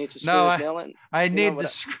 Oh, I need to screw this nail in. I need the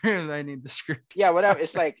screw. I need the screw. Yeah, whatever.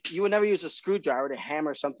 It's like you would never use a screwdriver to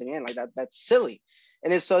hammer something in like that. That's silly.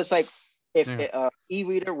 And it's like if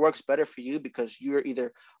e-reader works better for you because you're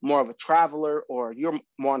either more of a traveler or you're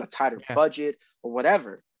more on a tighter budget or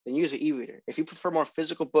whatever, then use an e-reader. If you prefer more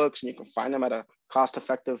physical books and you can find them at a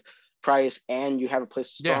cost-effective price and you have a place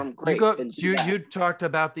to store Yeah, them, great. Then do that. you talked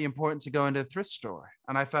about the importance of going to the thrift store,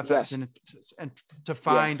 and I thought that was Yes. and to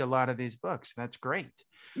find a lot of these books. That's great.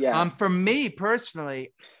 Yeah. For me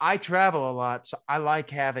personally, I travel a lot, so I like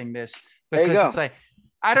having this There you because go. it's like,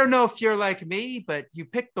 I don't know if you're like me, but you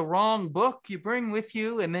pick the wrong book you bring with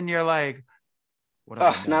you, and then you're like, what do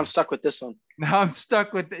I know? Now I'm stuck with this one. Now I'm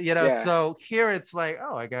stuck with, Yeah. so here it's like,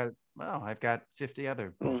 oh, I've got 50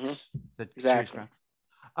 other books to choose Exactly.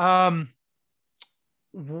 from.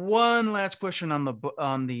 One last question on the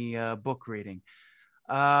book reading.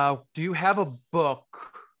 Do you have a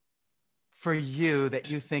book for you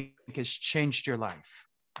that you think has changed your life?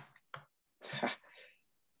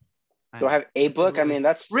 Do I have a book? Really, I mean,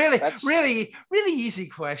 that's really easy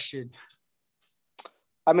question.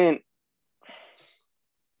 I mean,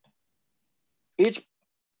 each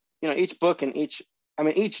book and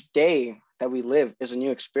each day that we live is a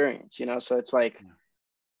new experience, so it's like,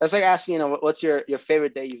 that's like asking, what's your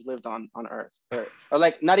favorite day you've lived on earth, or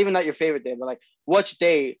like, not your favorite day, but like, which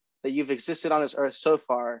day that you've existed on this earth so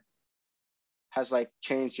far has like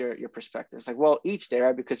changed your perspective. It's like, well, each day,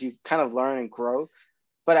 right? Because you kind of learn and grow.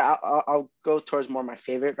 But I'll go towards more my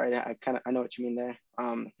favorite, right? I know what you mean there.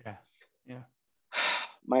 Yeah.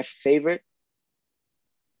 My favorite,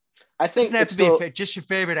 I think doesn't have it's to still, be just your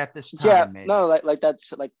favorite at this time. yeah, maybe. no, like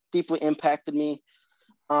that's like deeply impacted me.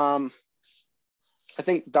 I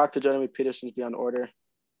think Dr. Jeremy Peterson's Beyond Order.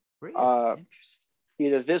 Really? Interesting.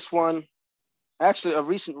 Either this one, actually a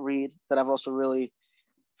recent read that I've also really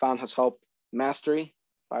found has helped, Mastery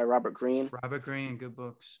by Robert Greene. Good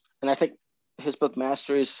books. And I think his book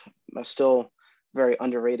Mastery is still very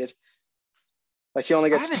underrated. Like, he only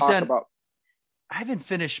gets talked about. I haven't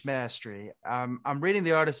finished Mastery. I'm reading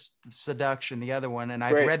The Artist's Seduction, the other one, and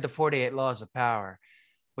I've read The 48 Laws of Power,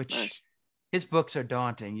 which his books are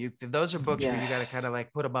daunting. Those are books where you got to kind of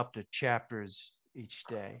like put them up to chapters each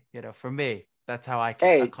day. For me, that's how I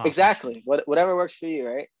can accomplish exactly. Whatever works for you,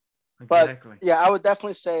 right? Exactly. But yeah, I would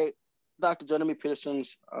definitely say Dr. Jeremy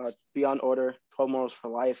Peterson's Beyond Order, 12 Morals for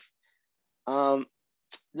Life.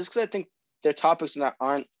 Just because I think they're topics that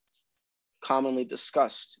aren't commonly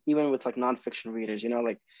discussed, even with like nonfiction readers,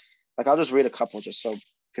 like I'll just read a couple just so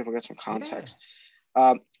people get some context.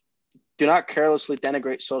 Do not carelessly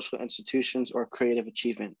denigrate social institutions or creative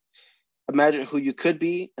achievement. Imagine who you could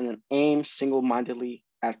be and then aim single-mindedly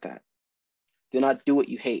at that. Do not do what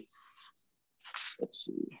you hate. Let's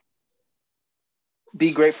see.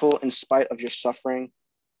 Be grateful in spite of your suffering.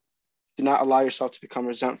 Do not allow yourself to become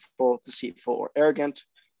resentful, deceitful, or arrogant.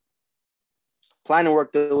 Plan and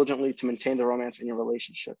work diligently to maintain the romance in your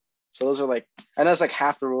relationship. So those are like, and that's like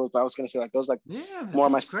half the rules, but I was gonna say like those like more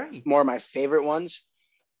of my favorite ones.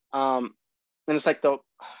 And it's like what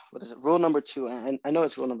is it? Rule number 2, and I know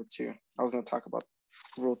it's rule number 2. I was gonna talk about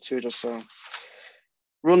rule 2 just so.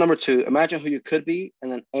 Rule number 2: imagine who you could be,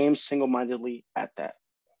 and then aim single-mindedly at that.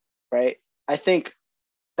 Right? I think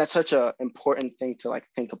that's such an important thing to like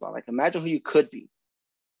think about. Like, imagine who you could be.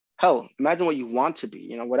 Hell, imagine what you want to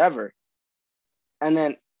be. Whatever. And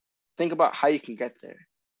then think about how you can get there,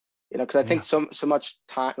 because I think so much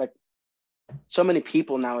time, like so many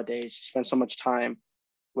people nowadays spend so much time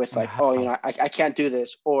with like, I can't do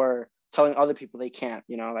this, or telling other people they can't,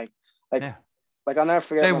 like I'll never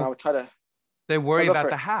forget when I would try to. They worry about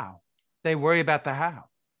the how. They worry about the how,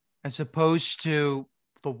 as opposed to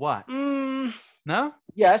the what. No?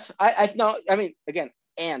 Yes, I no. I mean, again,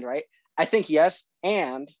 and right. I think yes,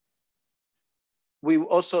 and we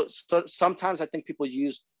also sometimes I think people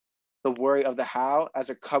use the worry of the how as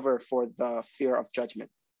a cover for the fear of judgment.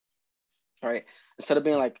 Right? Instead of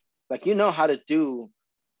being like how to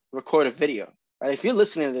record a video. Right? If you're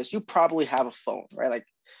listening to this, you probably have a phone, right? Like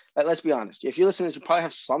let's be honest. If you're listening to this, you probably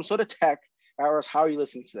have some sort of tech, or else how are you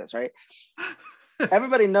listening to this, right?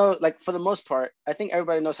 Everybody knows, like for the most part, I think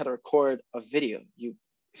everybody knows how to record a video.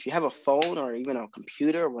 If you have a phone or even a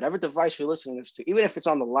computer or whatever device you're listening to this to, even if it's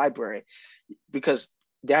on the library, because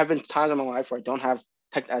there have been times in my life where I don't have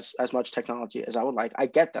as much technology as I would like. I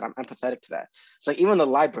get that. I'm empathetic to that. It's like even the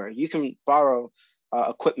library, you can borrow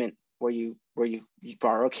equipment where you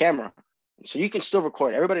borrow a camera, so you can still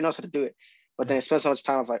record. Everybody knows how to do it, but then they spend so much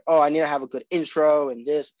time of like, oh, I need to have a good intro and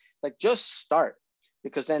this. Like, just start,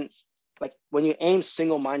 because then, like, when you aim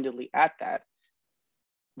single-mindedly at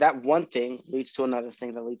that one thing leads to another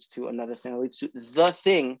thing that leads to another thing that leads to the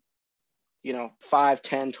thing, 5,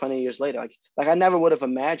 10, 20 years later. Like I never would have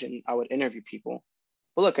imagined I would interview people,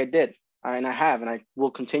 but look, I did, and I have, and I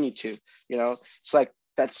will continue to. It's like,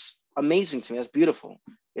 that's amazing to me. That's beautiful.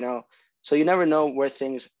 So you never know where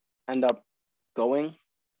things end up going,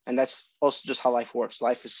 and that's also just how life works.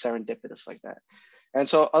 Life is serendipitous like that. And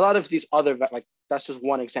so a lot of these other, like that's just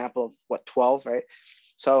one example of what, 12, right?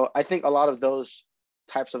 So I think a lot of those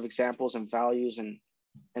types of examples and values and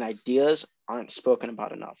ideas aren't spoken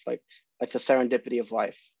about enough. Like the serendipity of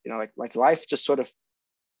life, like life just sort of,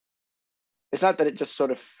 it's not that it just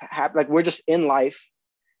sort of happens, like we're just in life.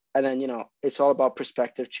 And then, it's all about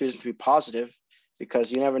perspective, choosing to be positive,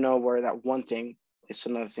 because you never know where that one thing is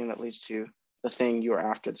another thing that leads to the thing you were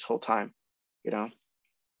after this whole time,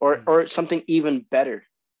 or something even better,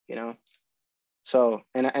 So,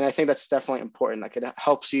 and I think that's definitely important. Like it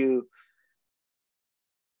helps you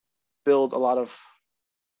build a lot of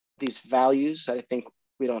these values that I think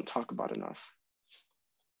we don't talk about enough.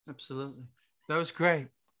 Absolutely. That was great.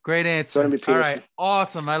 Great answer. Jordan B. Peterson. All right.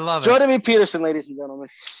 Awesome. I love it. Jordan B. Peterson, ladies and gentlemen.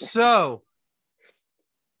 So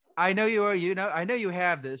I know you are, I know you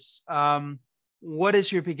have this. What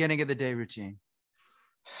is your beginning of the day routine?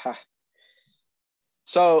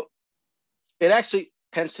 So it actually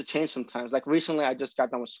tends to change sometimes. Like recently I just got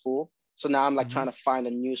done with school. So now I'm like trying to find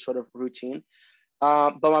a new sort of routine.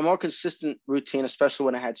 But my more consistent routine, especially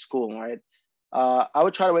when I had school, right? I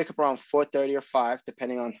would try to wake up around 4:30 or 5,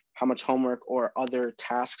 depending on how much homework or other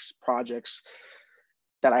tasks, projects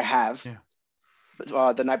that I have. Yeah.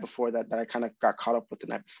 The night before that I kind of got caught up with the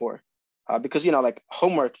night before. Because, like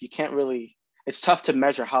homework, you can't really, it's tough to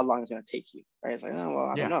measure how long it's going to take you, right? It's like, oh, well,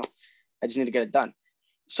 I don't know. I just need to get it done.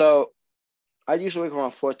 So I usually wake up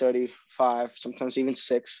around 4:30, 5, sometimes even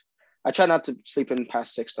 6. I try not to sleep in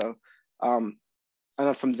past 6 though. And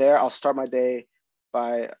then from there, I'll start my day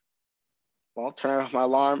by, turning off my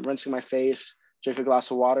alarm, rinsing my face, drink a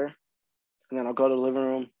glass of water, and then I'll go to the living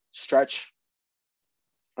room, stretch.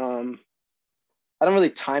 I don't really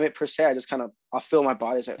time it per se. I just kind of, I'll feel my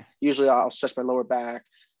body. So usually I'll stretch my lower back,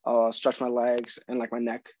 I'll stretch my legs and like my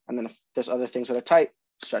neck. And then if there's other things that are tight,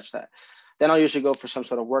 stretch that. Then I'll usually go for some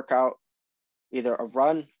sort of workout, either a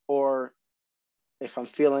run, or if I'm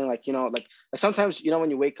feeling like, like sometimes,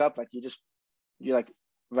 when you wake up, like you're like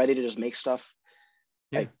ready to just make stuff.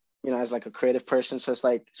 Yeah. Like, as like a creative person. So it's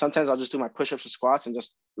like, sometimes I'll just do my push-ups and squats and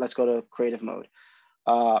just, let's go to creative mode.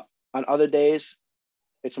 On other days,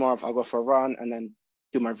 it's more of I'll go for a run and then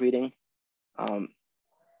do my reading.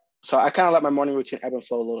 So I kind of let my morning routine ebb and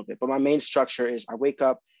flow a little bit, but my main structure is I wake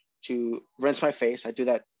up to rinse my face. I do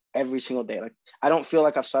that every single day. Like I don't feel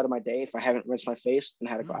like I've started my day if I haven't rinsed my face and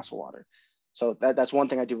had a glass of water. So that's one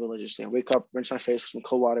thing I do religiously. I wake up, rinse my face with some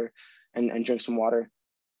cold water and drink some water.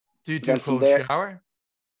 Do you do a cold shower?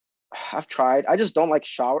 I've tried. I just don't like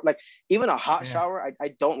shower. Like even a hot shower,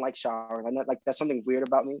 I don't like showers. I'm not, like that's something weird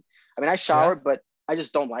about me. I mean, I shower, but I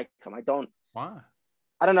just don't like them. I don't. Why?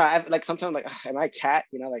 I don't know. I like sometimes like, am I a cat?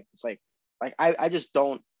 Like it's like I just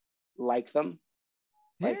don't like them.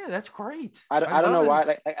 Like, yeah, that's great. I don't know why.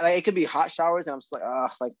 Like it could be hot showers, and I'm just like,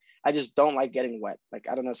 like I just don't like getting wet. Like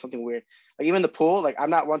I don't know, something weird. Like even the pool, like I'm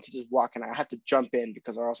not one to just walk in. I have to jump in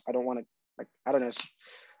because or else I don't want to. Like I don't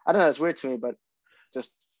know. It's weird to me, but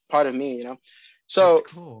just part of me, So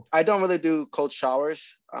that's cool. I don't really do cold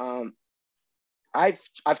showers. I've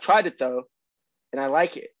tried it though, and I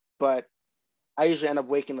like it, but I usually end up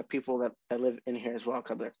waking the people that live in here as well.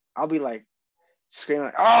 Cause I'll be like screaming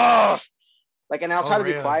like, oh, like, and I'll try to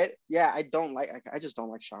be quiet. Yeah, I just don't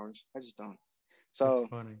like showers. I just don't. So, that's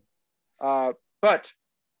funny. But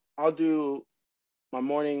I'll do my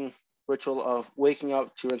morning ritual of waking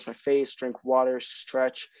up to rinse my face, drink water,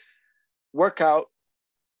 stretch, workout,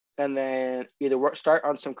 and then either start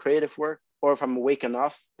on some creative work, or if I'm awake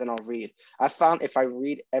enough, then I'll read. I found if I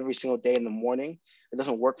read every single day in the morning, it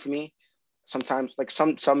doesn't work for me. Sometimes, like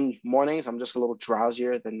some mornings, I'm just a little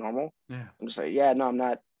drowsier than normal. Yeah. I'm just like, no, I'm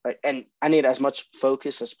not. Like, and I need as much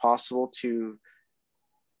focus as possible to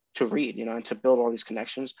read, and to build all these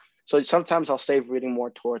connections. So sometimes I'll save reading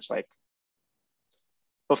more towards like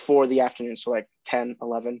before the afternoon. So like 10,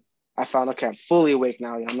 11. I found, okay, I'm fully awake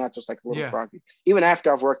now. I'm not just like a little groggy. Even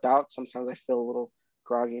after I've worked out, sometimes I feel a little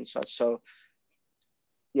groggy and such. So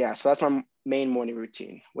yeah, so that's my main morning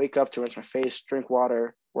routine. Wake up to rinse my face, drink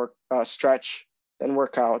water, stretch, then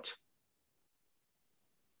work out.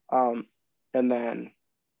 And then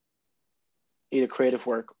either creative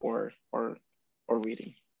work or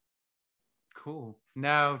reading. Cool.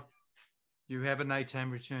 Now you have a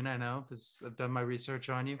nighttime routine, I know, because I've done my research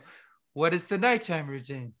on you. What is the nighttime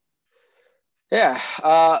routine? Yeah,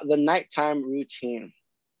 the nighttime routine.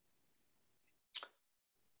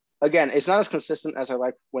 Again, it's not as consistent as I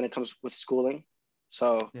like when it comes with schooling.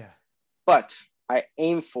 So, but I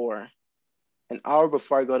aim for an hour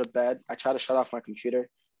before I go to bed. I try to shut off my computer,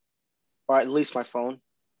 or at least my phone.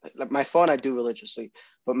 Like my phone, I do religiously,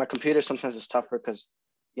 but my computer sometimes is tougher because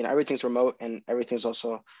you know, everything's remote and everything's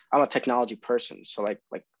also, I'm a technology person. So like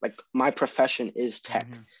my profession is tech.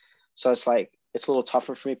 Mm-hmm. So it's like, it's a little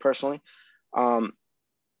tougher for me personally. Um,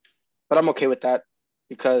 but I'm okay with that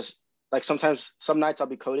because like sometimes some nights I'll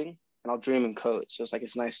be coding and I'll dream in code. So it's like,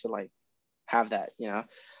 it's nice to like have that, you know?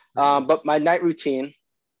 Really? But my night routine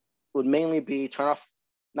would mainly be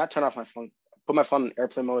not turn off my phone, put my phone in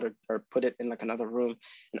airplane mode or put it in like another room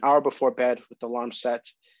an hour before bed with the alarm set.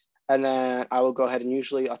 And then I will go ahead and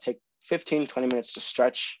usually I'll take 15, 20 minutes to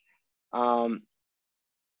stretch, um,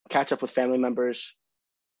 catch up with family members,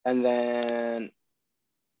 and then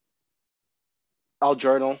I'll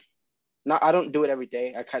journal. Not, I don't do it every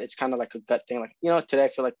day. It's kind of like a gut thing. Like, you know, today I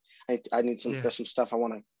feel like I need some, Yeah. there's some stuff I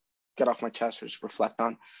want to get off my chest or just reflect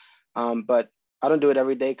on. But I don't do it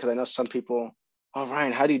every day because I know some people, oh,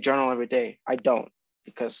 Ryan, how do you journal every day? I don't,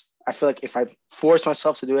 because I feel like if I force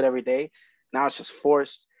myself to do it every day, now it's just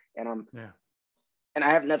forced and Yeah. I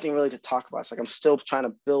have nothing really to talk about. It's like I'm still trying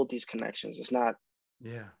to build these connections. It's not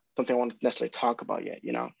Yeah. something I want to necessarily talk about yet,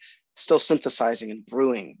 you know, still synthesizing and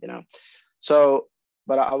brewing, you know. So,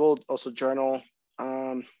 but I will also journal.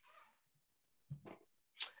 And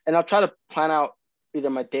I'll try to plan out either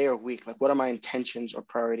my day or week. Like, what are my intentions or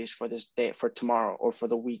priorities for this day, for tomorrow, or for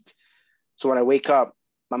the week? So when I wake up,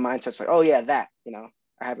 my mindset's like, oh yeah, that, you know,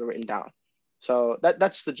 I have it written down. So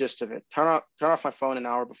that's the gist of it. Turn off my phone an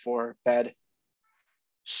hour before bed,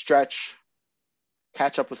 stretch,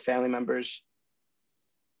 catch up with family members.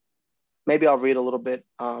 Maybe I'll read a little bit,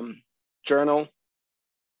 journal.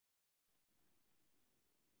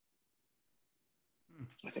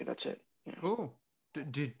 I think that's it. Yeah. Cool.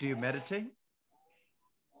 Do you meditate?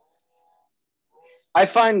 I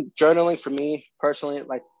find journaling for me personally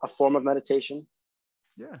like a form of meditation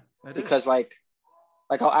Yeah, that because is. like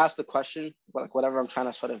I'll ask the question, like whatever I'm trying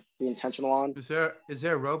to sort of be intentional on. Is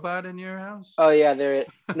there a robot in your house? Oh yeah,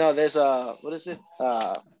 there's a, what is it?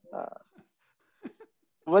 Uh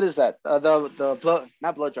what is that? The blow,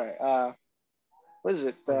 not blow dryer. What is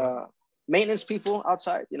it? A what? The maintenance people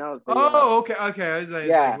outside, you know, the Oh, okay, okay. I was like,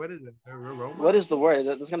 yeah. what is it? A What robot? is the word?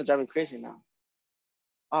 That's gonna drive me crazy now.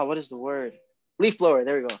 Oh, what is the word? Leaf blower.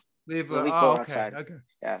 There we go. Leave. There's a leaf Oh, blower okay, outside. okay.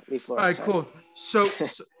 Yeah, leaf blower All right, outside. cool. So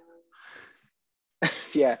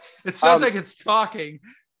Yeah. it sounds Um. like it's talking.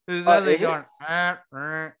 It sounds like Is it? going.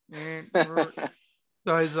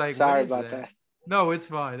 So I was like, what Sorry is about that? that. No, it's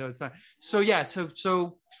fine. No, it's fine. So yeah,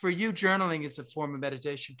 so for you, journaling is a form of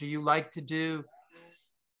meditation. Do you like to do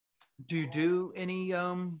you do any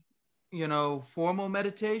formal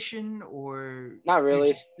meditation, or Not do you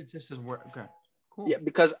really. just it just is work? Okay, Yeah, cool.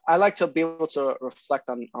 because I like to be able to reflect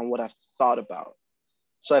on what I've thought about.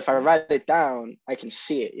 So if I Yeah, write it down, I can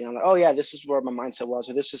see it. You know, like, oh yeah, this is where my mindset was,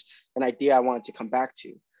 or this is an idea I wanted to come back to.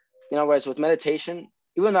 You know, whereas with meditation,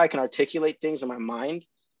 even though I can articulate things in my mind,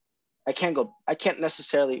 I can't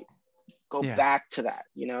necessarily go yeah, back to that,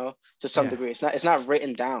 you know, to some yeah, degree. It's not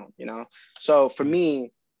written down, you know. So for yeah,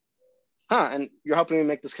 me, and you're helping me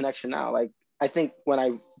make this connection now. Like, I think when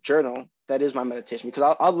I journal, that is my meditation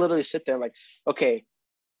because I'll literally sit there like, okay,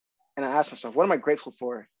 and I ask myself, what am I grateful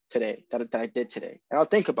for today that I did today? And I'll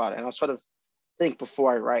think about it and I'll sort of think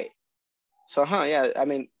before I write. So, yeah, I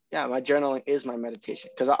mean, yeah, my journaling is my meditation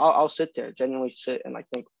because I'll sit there, genuinely sit and like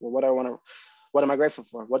think, well, what am I grateful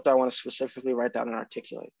for? What do I want to specifically write down and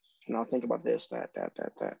articulate? And I'll think about this, that.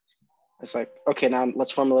 It's like, okay, now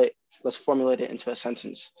let's formulate it into a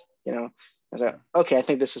sentence, you know? It's like, okay, I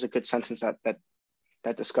think this is a good sentence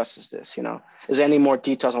that discusses this, you know? Is there any more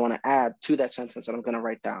details I want to add to that sentence that I'm going to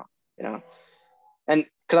write down, you know? And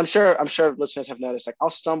because I'm sure listeners have noticed, like I'll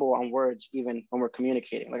stumble on words even when we're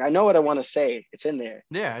communicating. Like I know what I want to say, it's in there,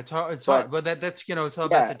 yeah. It's hard. It's but hard, but that's it's all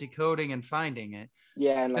about the yeah, decoding and finding it.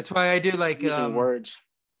 yeah, and like That's why I do like using words.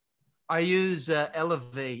 I use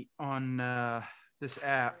Elevate on this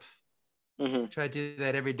app. Mm-hmm. Try to do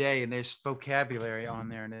that every day, and there's vocabulary on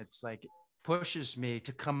there, and it's like it pushes me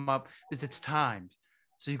to come up because it's timed.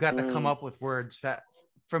 So you got to come Mm, up with words. That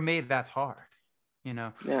for me, that's hard, you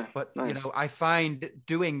know. yeah, But nice. I find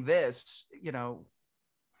doing this,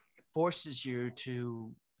 forces you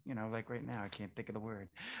to, like right now, I can't think of the word.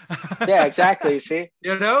 Yeah, exactly. See,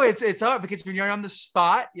 It's hard because when you're on the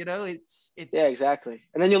spot, yeah, it's exactly.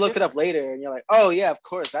 And then you look it up different. later, and you're like, oh yeah, of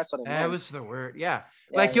course, that's what I That meant. was the word. Yeah.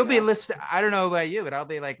 Yeah, Like you you'll be know. listening. I don't know about you, but I'll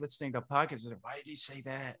be like listening to podcasts. Like, why did he say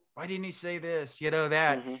that? Why didn't he say this?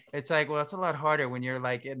 That. Mm-hmm. It's like, well, it's a lot harder when you're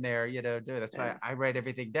like in there, do it. That's why Yeah, I write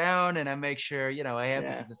everything down and I make sure, I have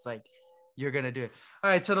yeah. because it's like you're gonna do it. All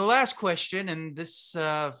right. So the last question, and this is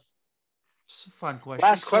a fun question.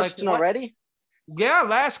 Last So like question already? Yeah,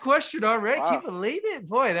 last question already. Can you Wow. believe it?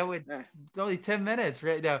 Boy, that would Yeah. it's only 10 minutes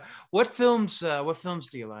right now. What films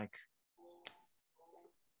do you like?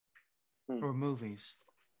 Hmm. Or movies?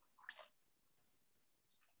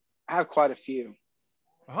 I have quite a few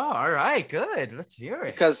Oh, all right, good. Let's hear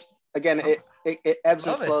it. because again, Oh, it I ebbs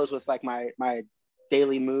and love it. flows with like my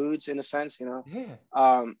daily moods in a sense,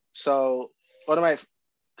 Yeah. So one of my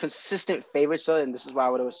consistent favorites, though, and this is why I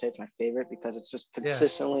would always say it's my favorite because it's just Yeah.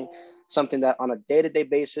 consistently something that on a day-to-day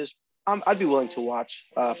basis, I'd be willing to watch.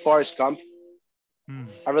 Forrest Gump. Hmm.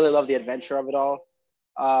 I really love the adventure of it all.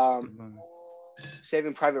 It's a Um, good movie.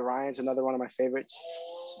 Saving Private Ryan is another one of my favorites.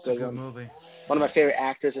 It's It's a a good good one. movie. One of my favorite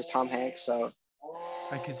actors is Tom Hanks. So,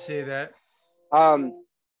 I could see that. um,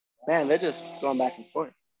 man, they're just going back and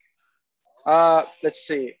forth. Let's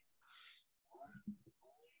see.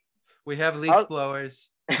 We have leaf I'll, blowers.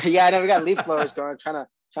 yeah, I know we got leaf blowers going, trying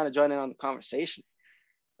to join in on the conversation.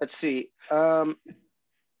 Let's see. Some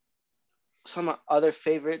of my other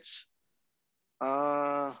favorites.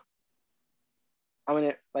 I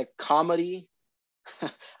mean, like comedy.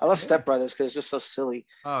 I love Yeah. Step Brothers because it's just so silly.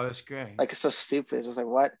 Oh, that's great. Like it's so stupid. It's just like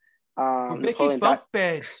what? We're making Napoleon. bunk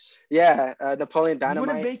beds. Yeah, Napoleon You want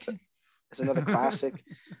to Dynamite make is another classic.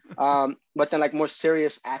 But then like more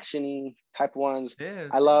serious actiony type ones. Yeah.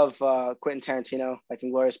 I love Quentin Tarantino, like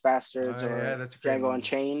Inglourious Oh Bastards yeah, or that's a great Django movie.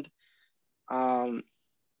 Unchained. Um,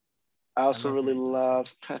 I I also love really Quentin love.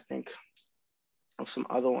 Tarantino. I'm trying to think of some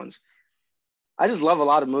other ones. I just love a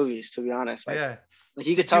lot of movies, to be honest. Yeah. Like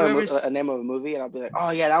you could Did you tell ever a name of a movie, and I'll be like,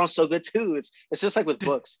 oh yeah, that one's so good too. It's just like with did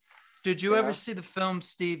books, did you you ever know. see the film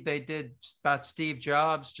they did about Steve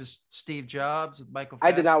Jobs, just Steve Jobs with Michael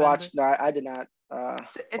I did not Fassbender? watch. No, I did not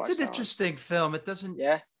It's watch an that one. interesting film. It doesn't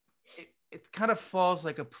Yeah. it kind of falls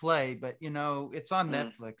like a play, but it's on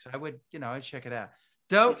Mm, Netflix. I'd check it out.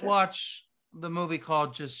 Don't okay. watch the movie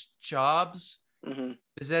called just Jobs, Hmm.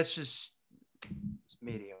 because it's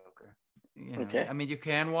mediocre. Okay. I mean, you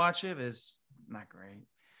can watch it, but it's not great.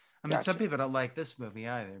 I mean, some Gotcha. people don't like this movie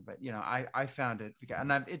either, but I found it,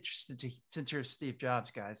 and I'm interested to since you're a Steve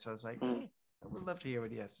Jobs guy, so I was like, Mm, I would love to hear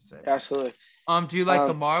what he has to say. absolutely. Do you like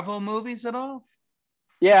the Um. Marvel movies at all?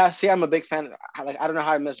 Yeah. See, I'm a big fan. I don't know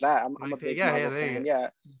how I missed that. I'm a Like, big yeah, Marvel there you fan. go. Yeah.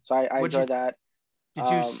 So I Would you enjoy that. did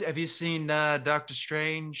you Um. have you seen Doctor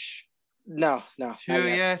Strange No. No. Not 2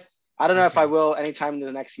 yet. yet? I don't know if I Okay. will anytime in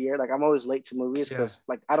the next year. Like I'm always late to movies Yeah. because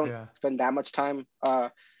like I don't Yeah. spend that much time Yeah.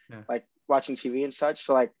 like watching TV and such.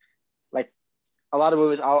 So like a lot of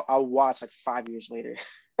movies I'll watch like 5 years later.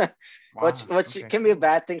 which Wow. which Okay. can be a Cool.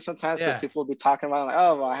 bad thing sometimes because Yeah. people will be talking about it, like,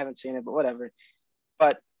 oh well, I haven't seen it, but whatever.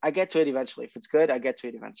 But I get to it eventually. If it's good, I get to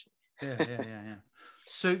it eventually. Yeah. Yeah. Yeah. Yeah.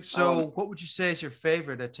 So, um, what would you say is your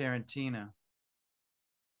favorite at Tarantino?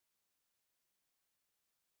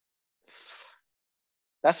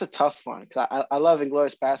 that's a tough one. I love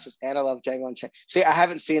Inglourious Basterds and I love Django Unchained. See, I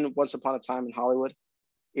haven't seen Once Upon a Time in Hollywood,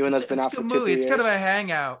 even though it's been It's a out good for two, movie. three It's kind of years. a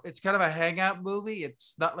hangout. It's kind of a hangout movie.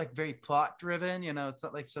 It's not like very plot driven. It's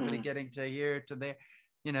not like somebody Mm, getting to here to there.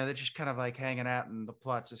 They're just kind of like hanging out, and the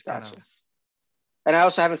plot just kind of gotcha. And I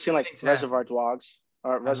also haven't seen like things Reservoir happen. Dogs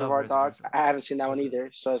or I love Reservoir Reservoir Dogs. Dogs. I haven't seen that one Okay. either.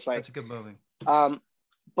 So it's like, That's a good movie. um,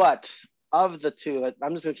 but of the two, like,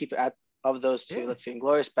 I'm just gonna keep it at of those two. Yeah. Let's see,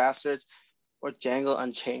 Inglorious Bastards or Django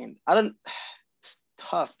Unchained. I don't. It's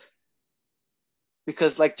tough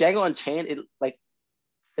because like Django Unchained,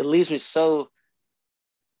 it leaves me so.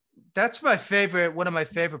 That's my favorite. One of my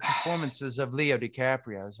favorite performances of Leo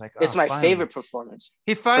DiCaprio. It's like, oh, It's my finally, favorite performance.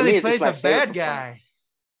 he For finally me, it's plays my a favorite bad performance, guy.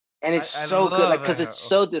 and it's I so good. Like love because it. it's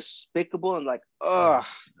so despicable and like ugh.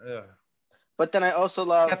 Yes. Ugh. But then I also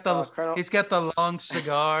love Colonel. He's got the long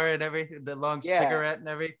cigar and everything, the long Yeah, cigarette and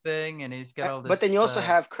everything, and he's got all but then you this. also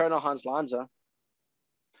have Colonel Hans Lanza,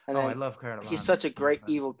 and Oh, I then love Colonel he's Hans. such a great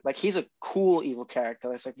evil. Like he's a cool evil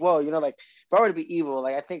character. It's like whoa, like if I were to be evil,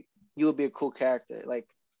 like I think you would be a cool character. Like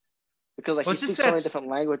because like Well, he just speaks so many that's different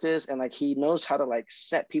languages and like he knows how to like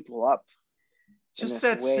set people up in just this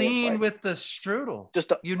that way of scene like with the strudel.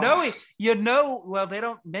 just a, Well, they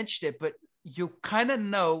don't mention it, but you kind of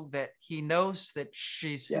know that he knows that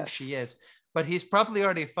she's who yes. she is. But he's probably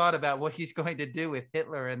already thought about what he's going to do with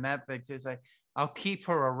Hitler and that thing. So he's like, I'll keep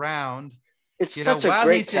her around, It's such a while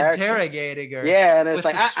great he's character. interrogating her Yeah, and it's with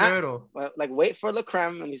like the strudel. like wait for the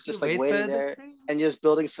creme, and he's You just like wait waiting for the there cream. and just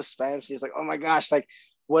building suspense. He's like, oh my gosh, like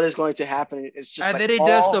what is going to happen? It's just And like then he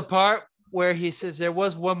does the all, part where he says, there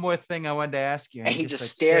was one more thing I wanted to ask you. And and he he just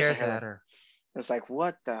just like stares at stares her. at her. It's like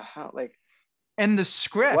what the hell, like And the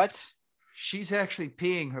script, what? she's actually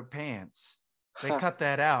peeing her pants. They Huh. cut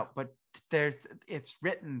that out, but it's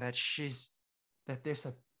written that there's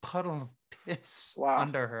a puddle of piss Wow,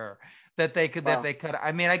 under her that they wow. cut.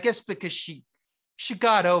 I mean, I guess because she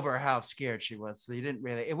got over how scared she was. So you didn't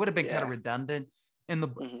really, it would have been kind of redundant in the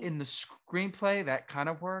screenplay. That kind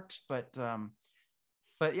of works, but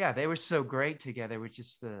yeah, they were so great together with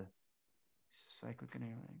just the cyclic and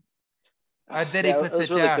everything. Then he puts it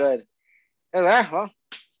was it really down. Good. And well,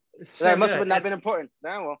 so that must have not been important.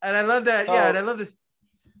 Well. And I love that. Yeah, and I love it.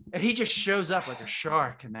 And he just shows up like a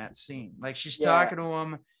shark in that scene. Like she's talking to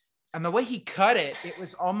him, and the way he cut it, it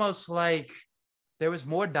was almost like there was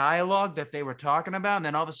more dialogue that they were talking about, and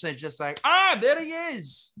then all of a sudden, it's just like, there he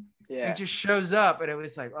is. Yeah, he just shows up, and it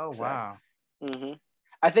was like, oh wow. Mm-hmm.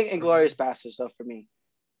 I think Inglourious Basterds, though, for me,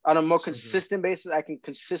 on a more consistent basis, I can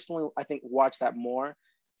consistently, I think, watch that more,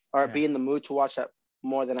 or be in the mood to watch that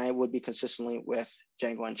more than I would be consistently with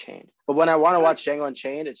Django Unchained. But when I want to watch Django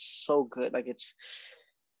Unchained, it's so good. Like it's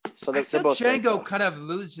so I feel Django kind of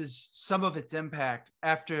loses some of its impact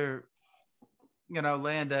after,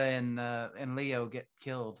 Landa and Leo get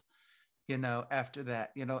killed. After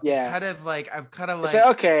that, kind of like I'm kind of like,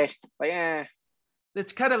 okay, like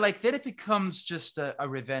it's kind of like then it becomes just a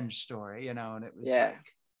revenge story, and it was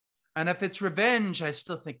like, and if it's revenge, I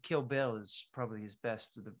still think Kill Bill is probably his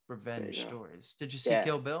best of the revenge stories. Did you see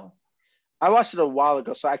Kill Bill? I watched it a while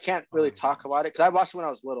ago, so I can't really talk about it because I watched it when I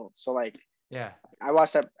was little. So like, I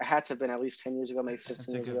watched that. It had to have been at least 10 years ago, maybe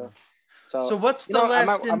 15 years ago. So what's the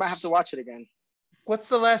last? I might have to watch it again. What's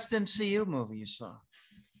the last MCU movie you saw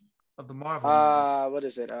of the Marvel movies? What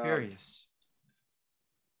is it? Curious.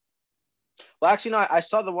 Well, actually, no. I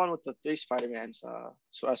saw the one with the 3 Spider-Mans.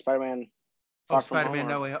 Spider-Man. Spider-Man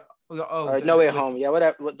No Way. No Way Home. Yeah,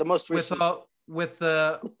 whatever. The most recent. With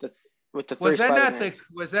the 3 was that Spider-Mans.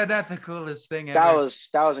 Was that not the coolest thing ever?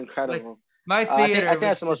 That was incredible. Like, my theater. I think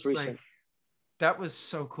that's the most recent. Like, that was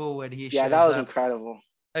so cool when he. Yeah, that was incredible.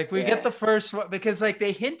 Like we get the first one because like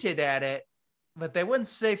they hinted at it, but they wouldn't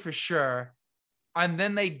say for sure, and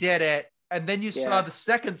then they did it, and then you saw the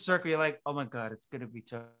second circle. You're like, oh my god, it's gonna be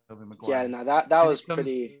Tobey Maguire. Yeah, no, that was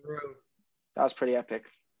pretty. That was pretty epic.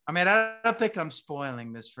 I mean, I don't think I'm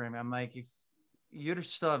spoiling this for him. I'm like, if you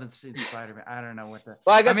still haven't seen Spider-Man, I don't know what the.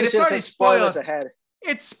 Well, I guess it's already spoilers ahead.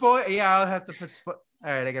 It's spoil. Yeah, I'll have to put. All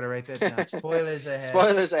right, I gotta write that down. Spoilers ahead.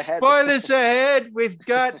 Spoilers ahead. Spoilers ahead. We've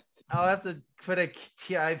got. I'll have to put a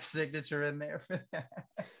type signature in there for that.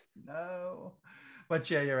 No, but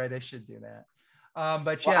yeah, you're right. I should do that.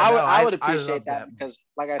 But yeah, I would appreciate that because,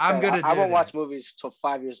 like I said, I won't watch movies till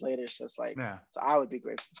 5 years later. So it's like, so I would be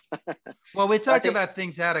grateful. Well, we talk about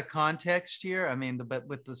things out of context here. I mean, but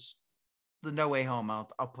with the No Way Home,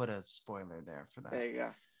 I'll put a spoiler there for that. There you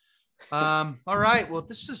go. All right. Well,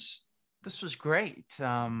 this was great.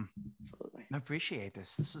 Absolutely. I appreciate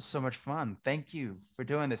this. This is so much fun. Thank you for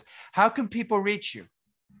doing this. How can people reach you?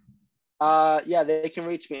 Yeah, they can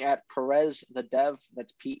reach me at Perez the Dev.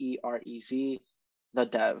 That's Perez the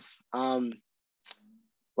Dev.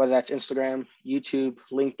 Whether that's Instagram, YouTube,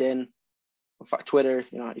 LinkedIn, Twitter,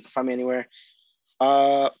 you can find me anywhere.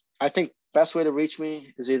 I think best way to reach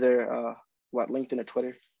me is either LinkedIn or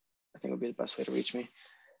Twitter. I think would be the best way to reach me.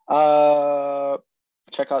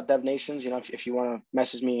 Check out Dev Nations. If you want to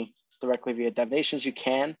message me directly via Dev Nations, you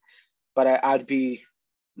can. But I'd be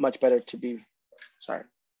much better to be,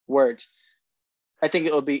 words. I think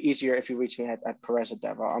it will be easier if you reach me at Perez the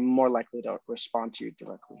Dev. I'm more likely to respond to you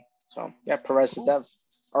directly. So yeah, Perez the Dev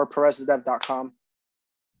or perezthedev.com.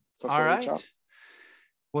 All right.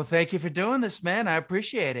 Well, thank you for doing this, man. I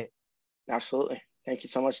appreciate it. Absolutely. Thank you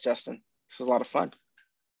so much, Justin. This was a lot of fun.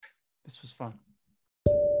 This was fun.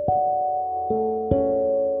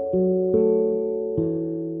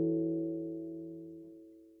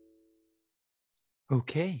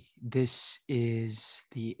 Okay, this is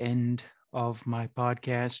the end of my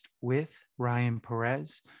podcast with Ryan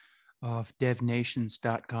Perez of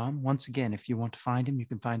devnations.com. Once again, if you want to find him, you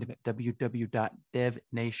can find him at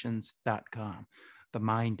www.devnations.com. The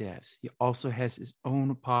Mind Devs. He also has his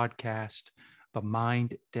own podcast, the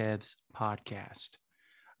Mind Devs Podcast.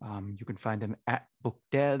 You can find him at Book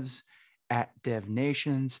Devs, at Dev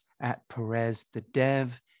Nations, at Perez the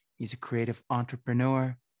Dev. He's a creative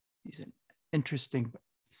entrepreneur. He's an interesting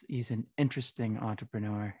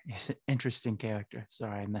entrepreneur. He's an interesting character.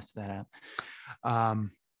 Sorry, I messed that up.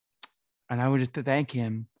 And I would just thank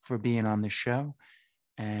him for being on the show.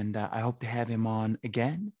 And I hope to have him on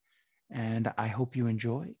again. And I hope you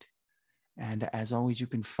enjoyed. And as always, you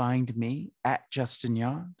can find me at Justin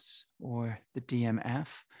Yance or the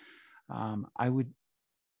DMF. I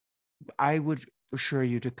would assure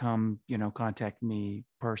you to come, contact me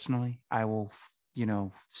personally. I will,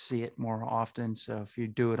 see it more often. So if you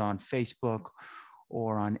do it on Facebook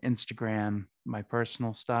or on Instagram, my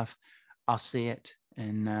personal stuff, I'll see it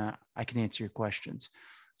and I can answer your questions.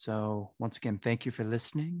 So once again, thank you for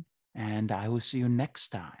listening, and I will see you next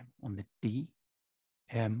time on the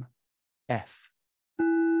DMF